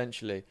York,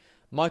 essentially.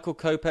 Michael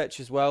Kopech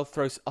as well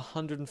throws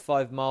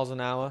 105 miles an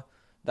hour.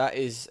 That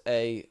is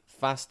a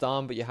fast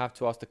arm, but you have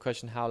to ask the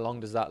question, how long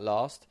does that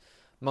last?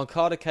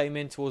 Moncada came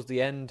in towards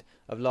the end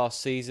of last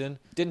season.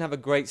 Didn't have a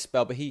great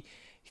spell, but he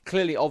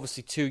clearly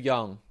obviously too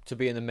young to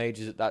be in the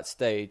majors at that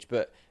stage.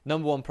 But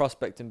 #1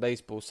 prospect in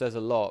baseball says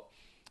a lot.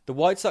 The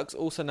White Sox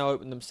also now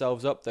open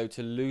themselves up, though,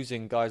 to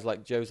losing guys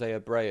like Jose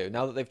Abreu,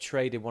 now that they've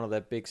traded one of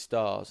their big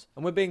stars.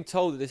 And we're being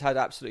told that this had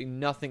absolutely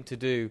nothing to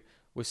do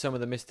with some of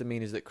the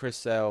misdemeanors that Chris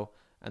Sale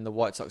and the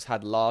White Sox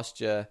had last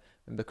year.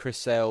 Remember, Chris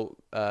Sale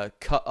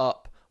cut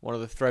up one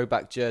of the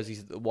throwback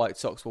jerseys that the White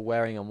Sox were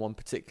wearing on one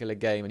particular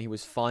game, and he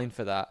was fined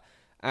for that.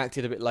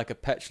 Acted a bit like a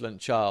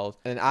petulant child.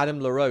 And Adam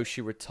LaRoche,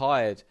 who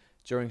retired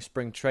during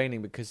spring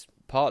training because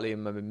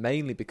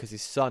mainly because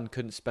his son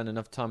couldn't spend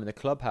enough time in the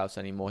clubhouse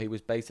anymore. He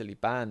was basically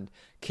banned.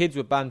 Kids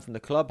were banned from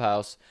the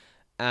clubhouse,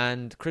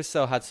 and Chris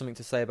Sale had something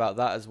to say about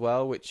that as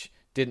well, which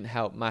didn't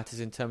help matters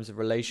in terms of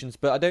relations.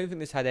 But I don't think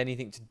this had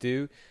anything to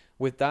do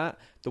with that.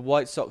 The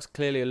White Sox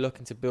clearly are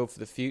looking to build for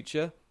the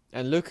future.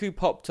 And look who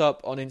popped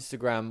up on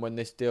Instagram when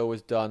this deal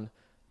was done.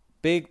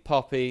 Big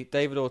Poppy,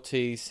 David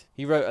Ortiz.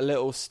 He wrote a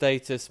little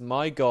status,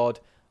 "My God,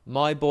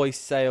 my boy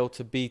Sale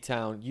to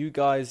B-Town. You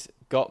guys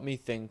got me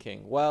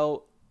thinking."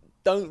 Well,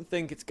 don't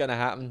think it's going to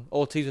happen.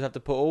 Ortiz would have to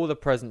put all the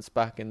presents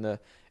back in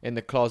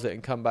the closet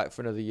and come back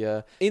for another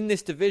year. In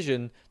this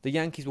division, the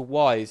Yankees were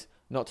wise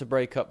not to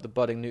break up the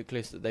budding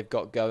nucleus that they've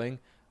got going.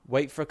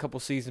 Wait for a couple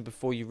seasons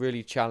before you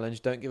really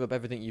challenge. Don't give up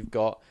everything you've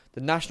got.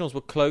 The Nationals were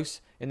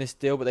close in this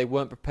deal, but they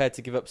weren't prepared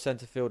to give up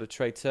center fielder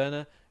Trey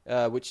Turner,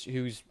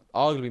 who's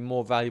arguably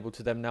more valuable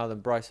to them now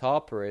than Bryce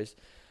Harper is.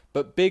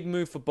 But big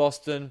move for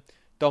Boston.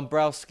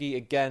 Dombrowski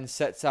again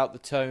sets out the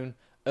tone.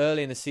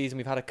 Early in the season,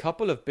 we've had a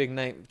couple of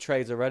big-name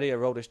trades already.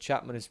 Aroldis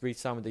Chapman has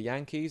re-signed with the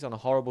Yankees on a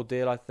horrible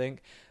deal, I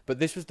think. But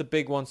this was the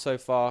big one so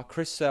far.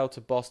 Chris Sale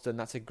to Boston.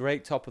 That's a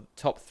great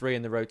top three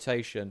in the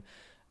rotation.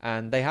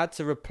 And they had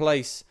to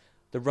replace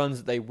the runs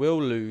that they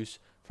will lose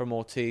from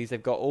Ortiz.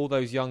 They've got all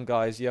those young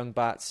guys, young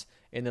bats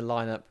in the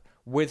lineup.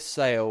 With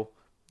Sale,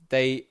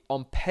 they,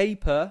 on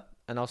paper,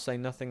 and I'll say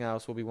nothing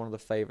else, will be one of the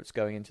favourites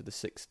going into the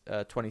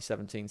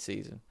 2017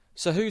 season.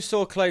 So who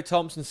saw Klay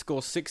Thompson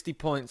score 60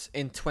 points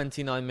in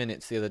 29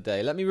 minutes the other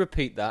day? Let me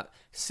repeat that.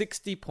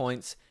 60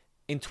 points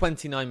in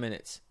 29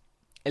 minutes.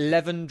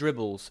 11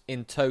 dribbles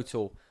in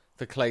total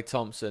for Klay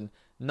Thompson.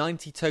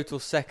 90 total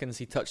seconds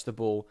he touched the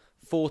ball.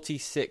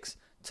 46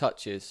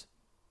 touches.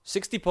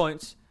 60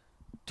 points,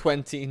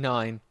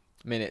 29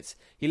 minutes.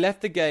 He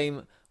left the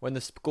game when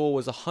the score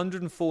was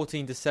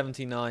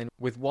 114-79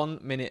 with 1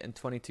 minute and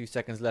 22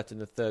 seconds left in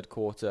the third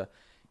quarter.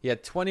 He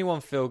had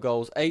 21 field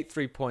goals, 8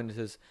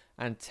 3-pointers,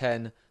 and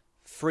 10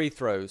 free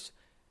throws.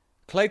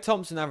 Klay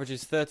Thompson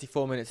averages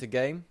 34 minutes a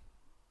game.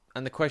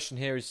 And the question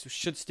here is,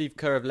 should Steve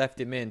Kerr have left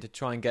him in to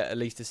try and get at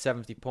least to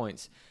 70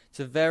 points? It's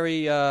a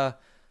very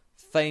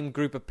famed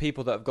group of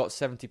people that have got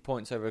 70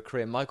 points over a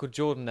career. Michael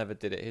Jordan never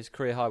did it. His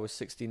career high was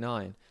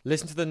 69.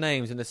 Listen to the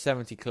names in the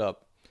 70 club.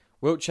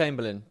 Wilt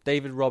Chamberlain,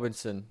 David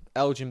Robinson,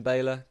 Elgin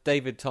Baylor,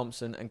 David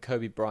Thompson, and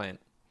Kobe Bryant.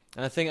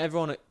 And I think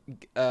everyone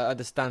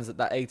understands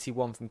that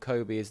 81 from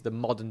Kobe is the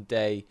modern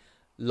day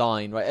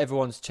line, right?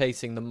 Everyone's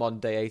chasing the modern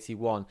day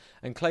 81.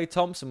 And Klay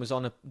Thompson was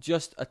on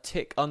just a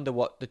tick under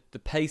what the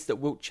pace that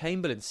Wilt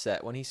Chamberlain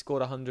set when he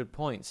scored 100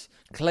 points.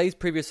 Klay's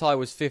previous high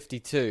was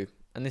 52.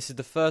 And this is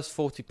the first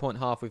 40-point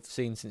half we've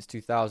seen since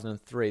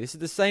 2003. This is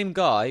the same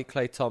guy,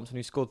 Klay Thompson,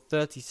 who scored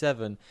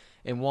 37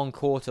 in one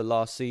quarter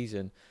last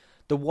season.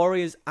 The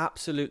Warriors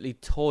absolutely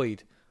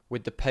toyed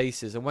with the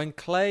Pacers. And when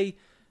Klay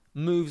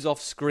moves off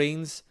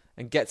screens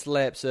and gets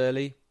layups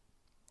early,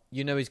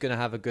 you know he's going to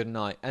have a good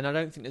night. And I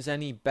don't think there's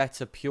any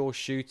better pure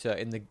shooter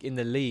in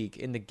the league,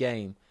 in the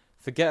game.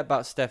 Forget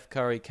about Steph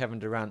Curry, Kevin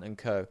Durant and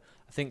co.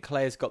 I think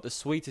Klay has got the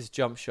sweetest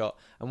jump shot.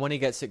 And when he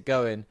gets it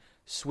going,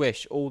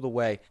 swish all the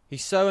way.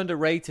 He's so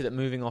underrated at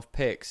moving off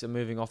picks and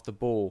moving off the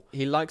ball.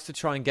 He likes to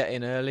try and get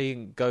in early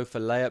and go for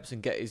layups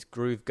and get his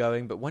groove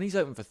going. But when he's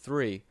open for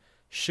three,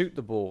 shoot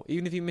the ball.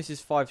 Even if he misses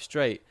 5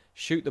 straight,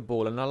 shoot the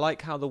ball. And I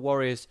like how the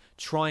Warriors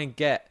try and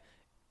get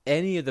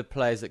any of the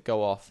players that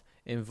go off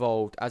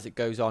involved as it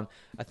goes on.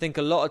 I think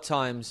a lot of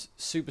times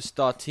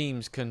superstar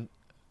teams can,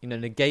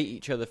 negate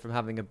each other from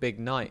having a big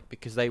night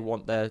because they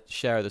want their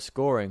share of the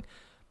scoring.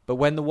 But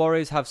when the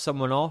Warriors have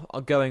someone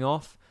going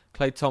off,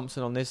 Klay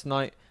Thompson on this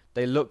night,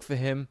 they look for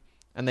him,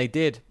 and they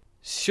did.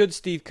 Should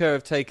Steve Kerr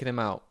have taken him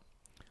out?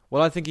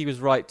 Well, I think he was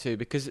right to,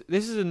 because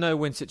this is a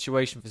no-win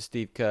situation for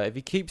Steve Kerr. If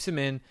he keeps him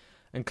in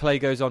and Klay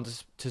goes on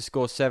to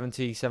score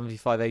 70,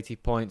 75, 80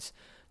 points,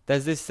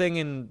 there's this thing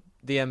in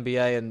the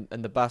NBA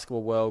and the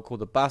basketball world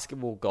called the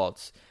basketball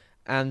gods.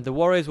 And the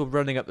Warriors were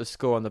running up the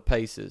score on the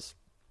Pacers,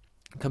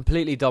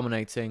 completely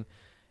dominating.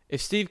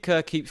 If Steve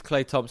Kerr keeps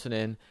Klay Thompson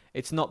in,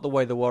 it's not the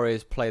way the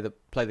Warriors play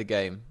the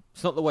game.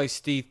 It's not the way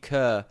Steve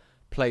Kerr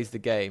plays the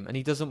game. And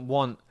he doesn't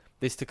want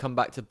this to come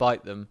back to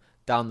bite them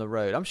down the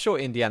road. I'm sure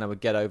Indiana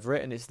would get over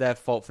it, and it's their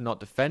fault for not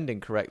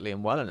defending correctly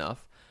and well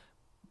enough.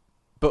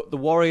 But the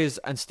Warriors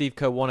and Steve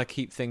Kerr want to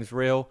keep things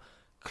real.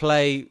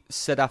 Klay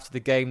said after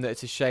the game that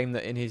it's a shame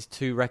that in his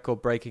 2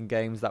 record-breaking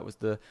games, that was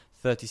the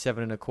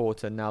 37 and a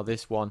quarter, now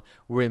this one,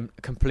 we're in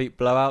complete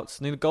blowouts.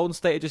 And Golden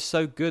State are just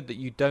so good that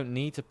you don't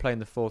need to play in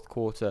the fourth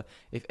quarter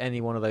if any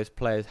one of those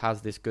players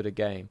has this good a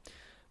game.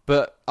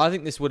 But I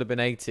think this would have been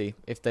 80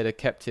 if they'd have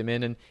kept him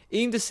in. And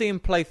even to see him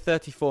play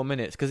 34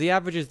 minutes, because he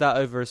averages that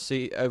over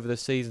the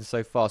season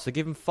so far. So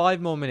give him 5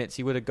 more minutes,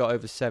 he would have got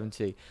over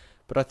 70.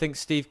 But I think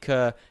Steve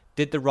Kerr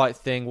did the right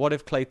thing. What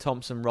if Klay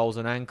Thompson rolls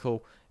an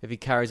ankle if he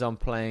carries on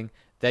playing?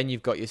 Then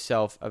you've got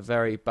yourself a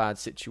very bad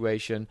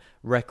situation,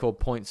 record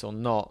points or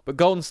not. But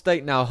Golden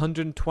State now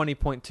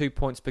 120.2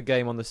 points per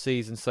game on the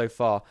season so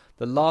far.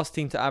 The last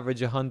team to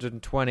average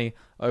 120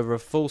 over a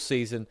full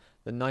season,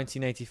 the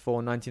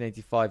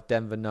 1984-1985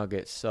 Denver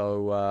Nuggets.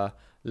 So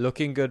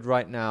looking good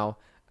right now.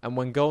 And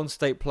when Golden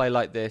State play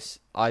like this,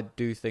 I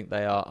do think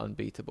they are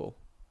unbeatable.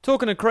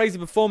 Talking of crazy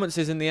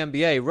performances in the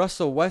NBA,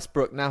 Russell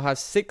Westbrook now has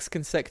 6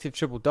 consecutive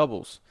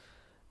triple-doubles.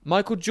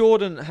 Michael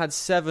Jordan had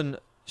 7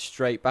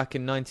 straight back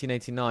in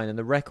 1989, and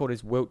the record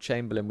is Wilt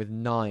Chamberlain with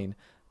 9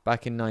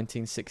 back in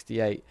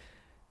 1968.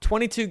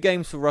 22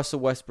 games for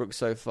Russell Westbrook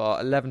so far,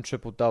 11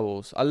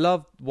 triple-doubles. I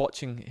love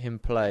watching him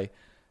play.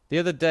 The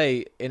other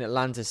day in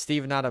Atlanta,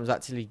 Steven Adams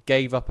actually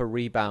gave up a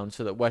rebound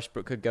so that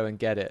Westbrook could go and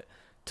get it.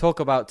 talk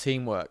about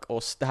teamwork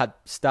or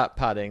stat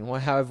padding,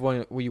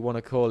 however you want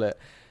to call it.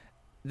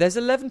 There's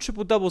 11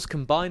 triple-doubles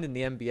combined in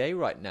the NBA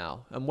right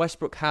now, and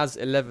Westbrook has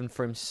 11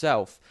 for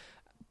himself.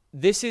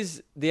 This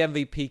is the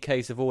MVP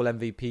case of all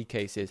MVP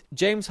cases.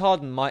 James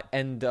Harden might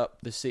end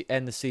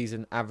the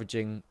season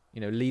averaging,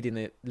 leading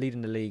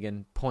the league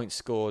in points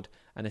scored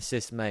and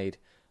assists made.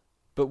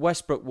 But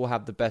Westbrook will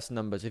have the best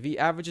numbers. If he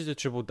averages a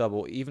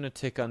triple-double, even a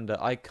tick under,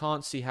 I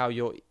can't see how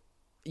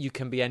you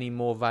can be any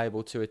more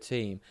valuable to a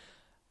team.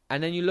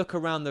 And then you look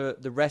around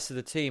the rest of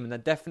the team, and the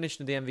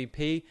definition of the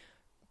MVP,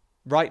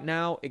 right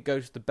now, it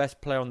goes to the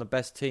best player on the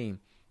best team.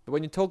 But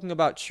when you're talking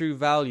about true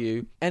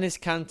value, Enes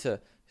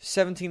Kanter,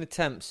 17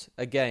 attempts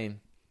a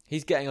game.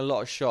 He's getting a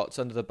lot of shots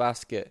under the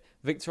basket.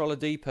 Victor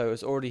Oladipo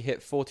has already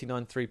hit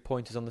 49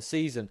 three-pointers on the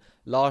season.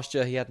 Last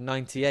year, he had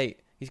 98.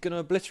 He's going to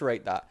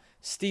obliterate that.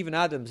 Steven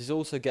Adams is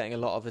also getting a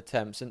lot of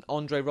attempts. And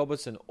Andre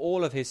Robertson,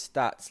 all of his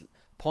stats,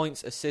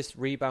 points, assists,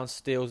 rebounds,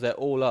 steals, they're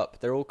all up.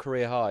 They're all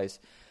career highs.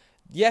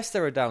 Yes,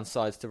 there are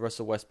downsides to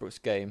Russell Westbrook's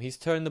game. He's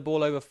turned the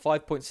ball over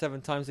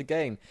 5.7 times a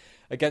game.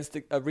 Against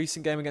a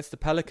recent game against the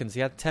Pelicans,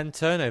 he had 10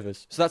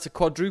 turnovers. So that's a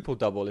quadruple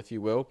double, if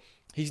you will.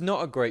 He's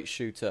not a great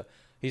shooter.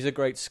 He's a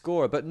great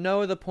scorer. But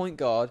no other point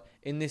guard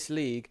in this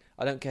league,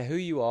 I don't care who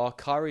you are,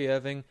 Kyrie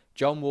Irving,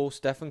 John Wall,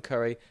 Stephen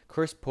Curry,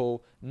 Chris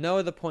Paul, no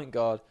other point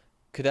guard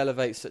could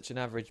elevate such an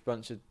average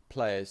bunch of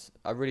players.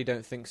 I really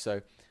don't think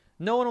so.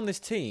 No one on this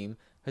team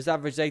has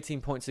averaged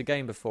 18 points a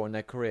game before in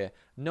their career.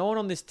 No one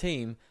on this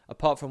team,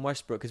 apart from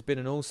Westbrook, has been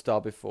an all-star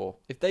before.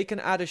 If they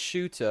can add a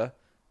shooter,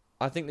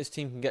 I think this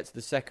team can get to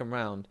the second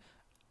round.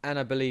 And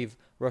I believe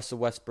Russell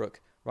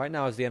Westbrook right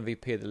now is the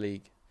MVP of the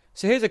league.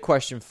 So here's a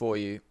question for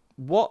you.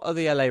 What are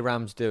the LA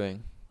Rams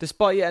doing?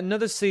 Despite yet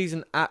another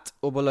season at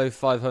or below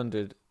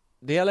 500,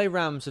 the LA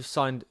Rams have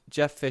signed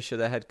Jeff Fisher,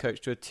 their head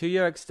coach, to a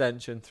 2-year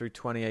extension through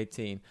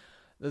 2018.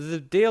 The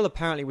deal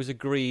apparently was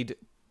agreed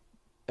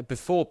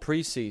before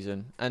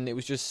preseason, and it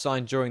was just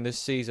signed during this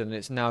season, and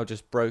it's now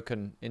just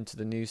broken into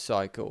the news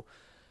cycle.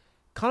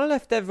 Kind of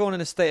left everyone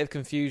in a state of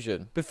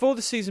confusion. Before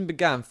the season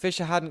began,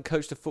 Fisher hadn't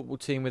coached a football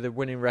team with a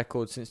winning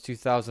record since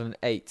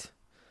 2008.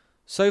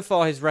 So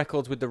far, his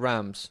records with the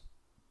Rams: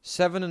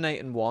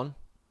 7-8-1,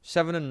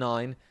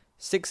 7-9,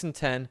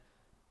 6-10,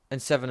 and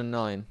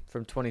 7-9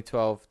 from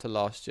 2012 to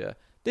last year.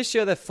 This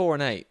year, they're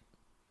 4-8.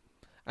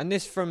 And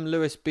this from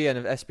Louis Bien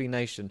of SB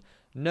Nation: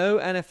 no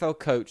NFL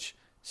coach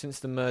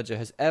since the merger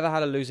has ever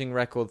had a losing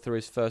record through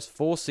his first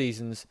 4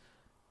 seasons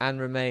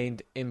and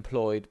remained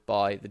employed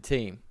by the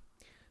team.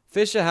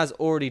 Fisher has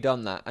already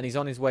done that, and he's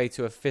on his way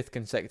to a 5th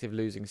consecutive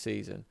losing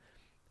season.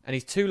 And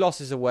he's 2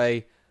 losses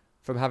away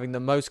from having the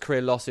most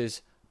career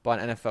losses by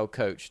an NFL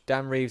coach.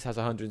 Dan Reeves has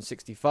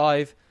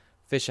 165,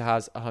 Fisher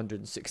has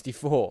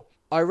 164.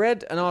 I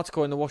read an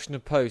article in the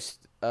Washington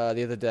Post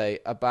the other day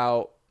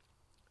about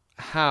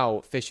how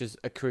Fisher's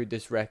accrued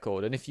this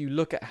record. And if you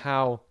look at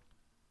how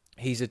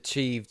he's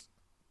achieved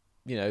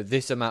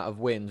this amount of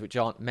wins, which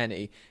aren't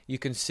many, you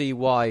can see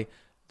why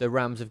the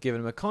Rams have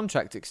given him a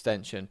contract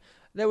extension.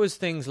 There was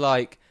things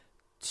like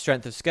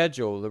strength of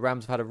schedule. The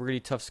Rams have had a really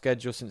tough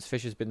schedule since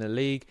Fisher's been in the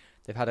league.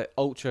 They've had an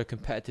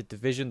ultra-competitive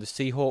division. The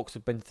Seahawks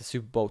have been to the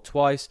Super Bowl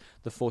twice.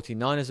 The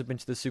 49ers have been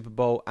to the Super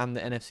Bowl and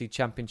the NFC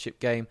Championship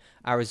game.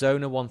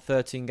 Arizona won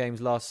 13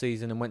 games last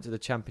season and went to the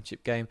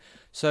championship game.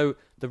 So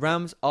the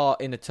Rams are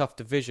in a tough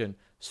division.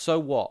 So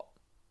what?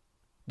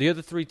 The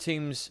other 3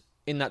 teams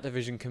in that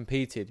division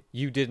competed.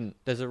 You didn't.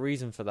 There's a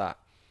reason for that.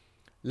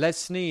 Les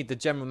Snead, the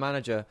general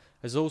manager,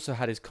 has also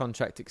had his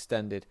contract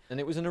extended. And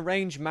it was an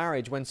arranged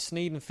marriage. When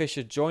Snead and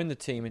Fisher joined the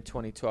team in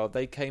 2012,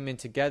 they came in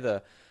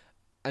together.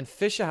 And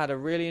Fisher had a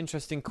really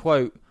interesting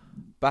quote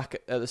back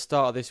at the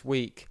start of this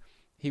week.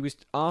 He was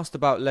asked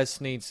about Les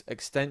Snead's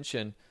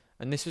extension,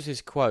 and this was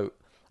his quote: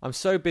 "I'm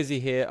so busy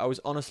here, I was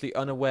honestly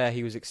unaware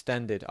he was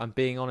extended. I'm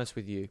being honest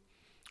with you.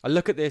 I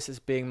look at this as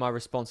being my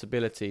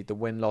responsibility, the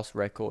win-loss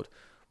record.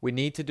 We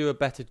need to do a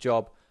better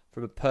job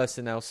from a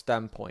personnel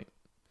standpoint."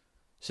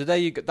 So there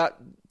you go.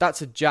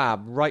 That's a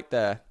jab right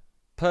there.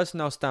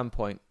 Personnel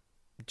standpoint.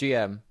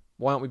 GM,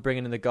 why aren't we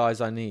bringing in the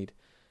guys I need?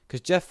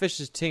 Because Jeff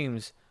Fisher's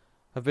teams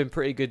have been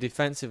pretty good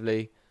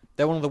defensively.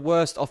 They're one of the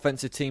worst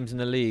offensive teams in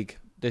the league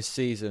this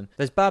season.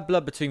 There's bad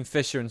blood between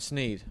Fisher and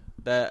Snead.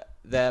 There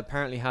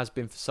apparently has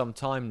been for some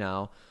time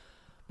now.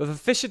 But for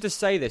Fisher to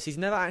say this, he's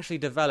never actually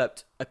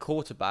developed a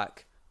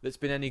quarterback that's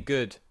been any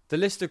good. The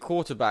list of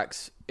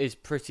quarterbacks is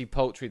pretty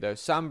paltry though.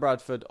 Sam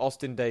Bradford,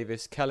 Austin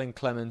Davis, Kellen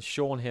Clemens,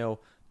 Sean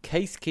Hill,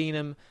 Case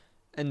Keenum,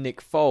 and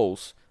Nick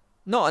Foles.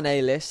 Not an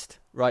A-list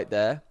right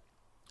there.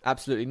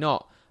 Absolutely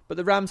not. But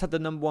the Rams had the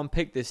number 1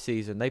 pick this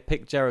season. They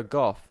picked Jared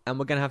Goff, and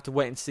we're going to have to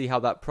wait and see how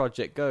that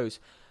project goes.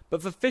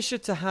 But for Fisher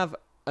to have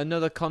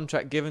another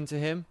contract given to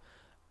him,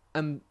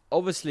 and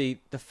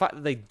obviously the fact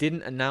that they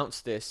didn't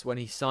announce this when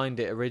he signed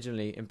it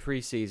originally in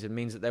preseason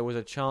means that there was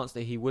a chance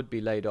that he would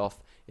be laid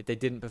off if they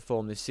didn't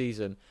perform this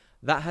season.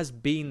 That has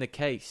been the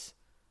case,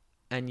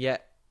 and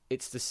yet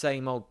it's the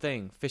same old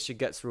thing. Fisher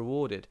gets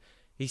rewarded.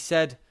 He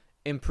said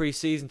in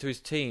preseason to his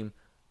team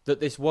that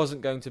this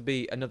wasn't going to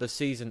be another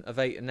season of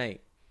 8-8.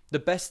 The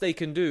best they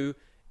can do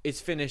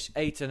is finish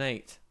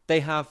 8-8.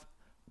 They have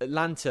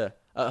Atlanta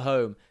at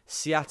home,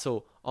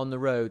 Seattle on the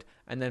road,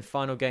 and then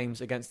final games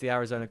against the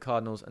Arizona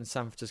Cardinals and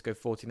San Francisco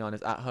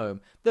 49ers at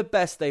home. The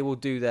best they will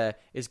do there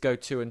is go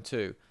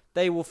 2-2.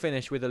 They will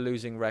finish with a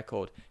losing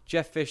record.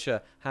 Jeff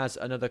Fisher has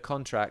another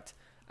contract,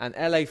 and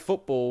LA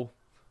football,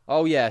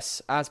 oh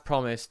yes, as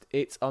promised,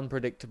 it's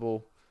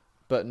unpredictable,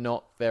 but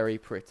not very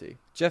pretty.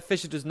 Jeff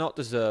Fisher does not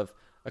deserve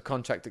a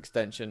contract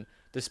extension,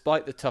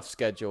 despite the tough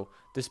schedule,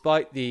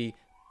 despite the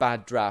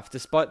bad draft,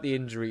 despite the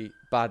injury,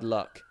 bad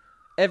luck.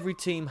 Every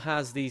team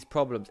has these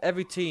problems.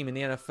 Every team in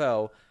the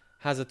NFL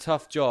has a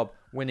tough job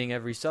winning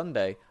every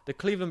Sunday. The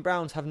Cleveland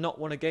Browns have not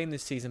won a game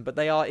this season, but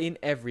they are in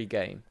every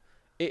game.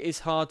 It is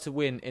hard to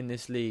win in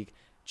this league.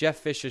 Jeff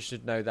Fisher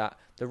should know that.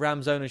 The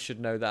Rams owners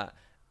should know that.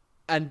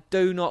 And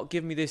do not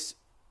give me this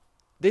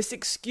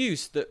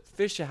excuse that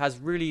Fisher has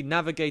really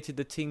navigated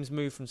the team's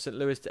move from St.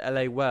 Louis to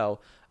LA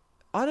well.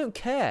 I don't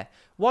care.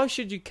 Why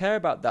should you care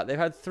about that? They've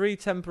had 3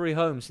 temporary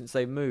homes since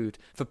they moved.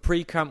 For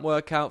pre-camp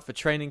workout, for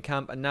training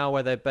camp, and now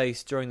where they're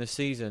based during the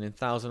season in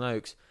Thousand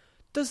Oaks.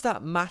 Does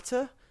that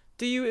matter?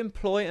 Do you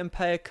employ and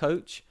pay a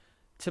coach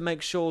to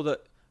make sure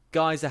that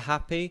guys are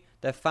happy,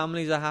 their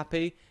families are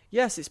happy?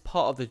 Yes, it's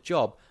part of the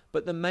job,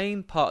 but the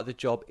main part of the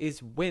job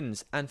is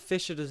wins, and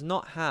Fisher does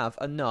not have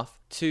enough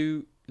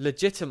to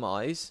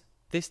legitimize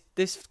this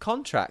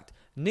contract.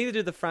 Neither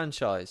did the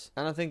franchise,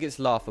 and I think it's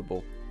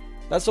laughable.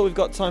 That's all we've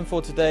got time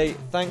for today.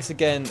 Thanks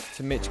again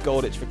to Mitch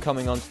Goldich for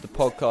coming onto the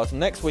podcast.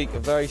 Next week, a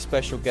very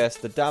special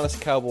guest. The Dallas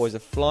Cowboys are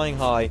flying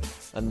high,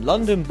 and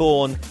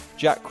London-born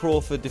Jack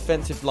Crawford,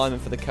 defensive lineman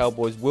for the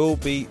Cowboys, will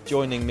be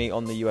joining me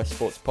on the US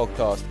Sports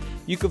Podcast.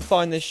 You can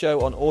find this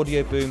show on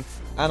Audio Boom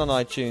and on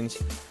iTunes.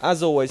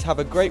 As always, have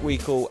a great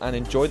week all and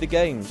enjoy the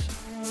games.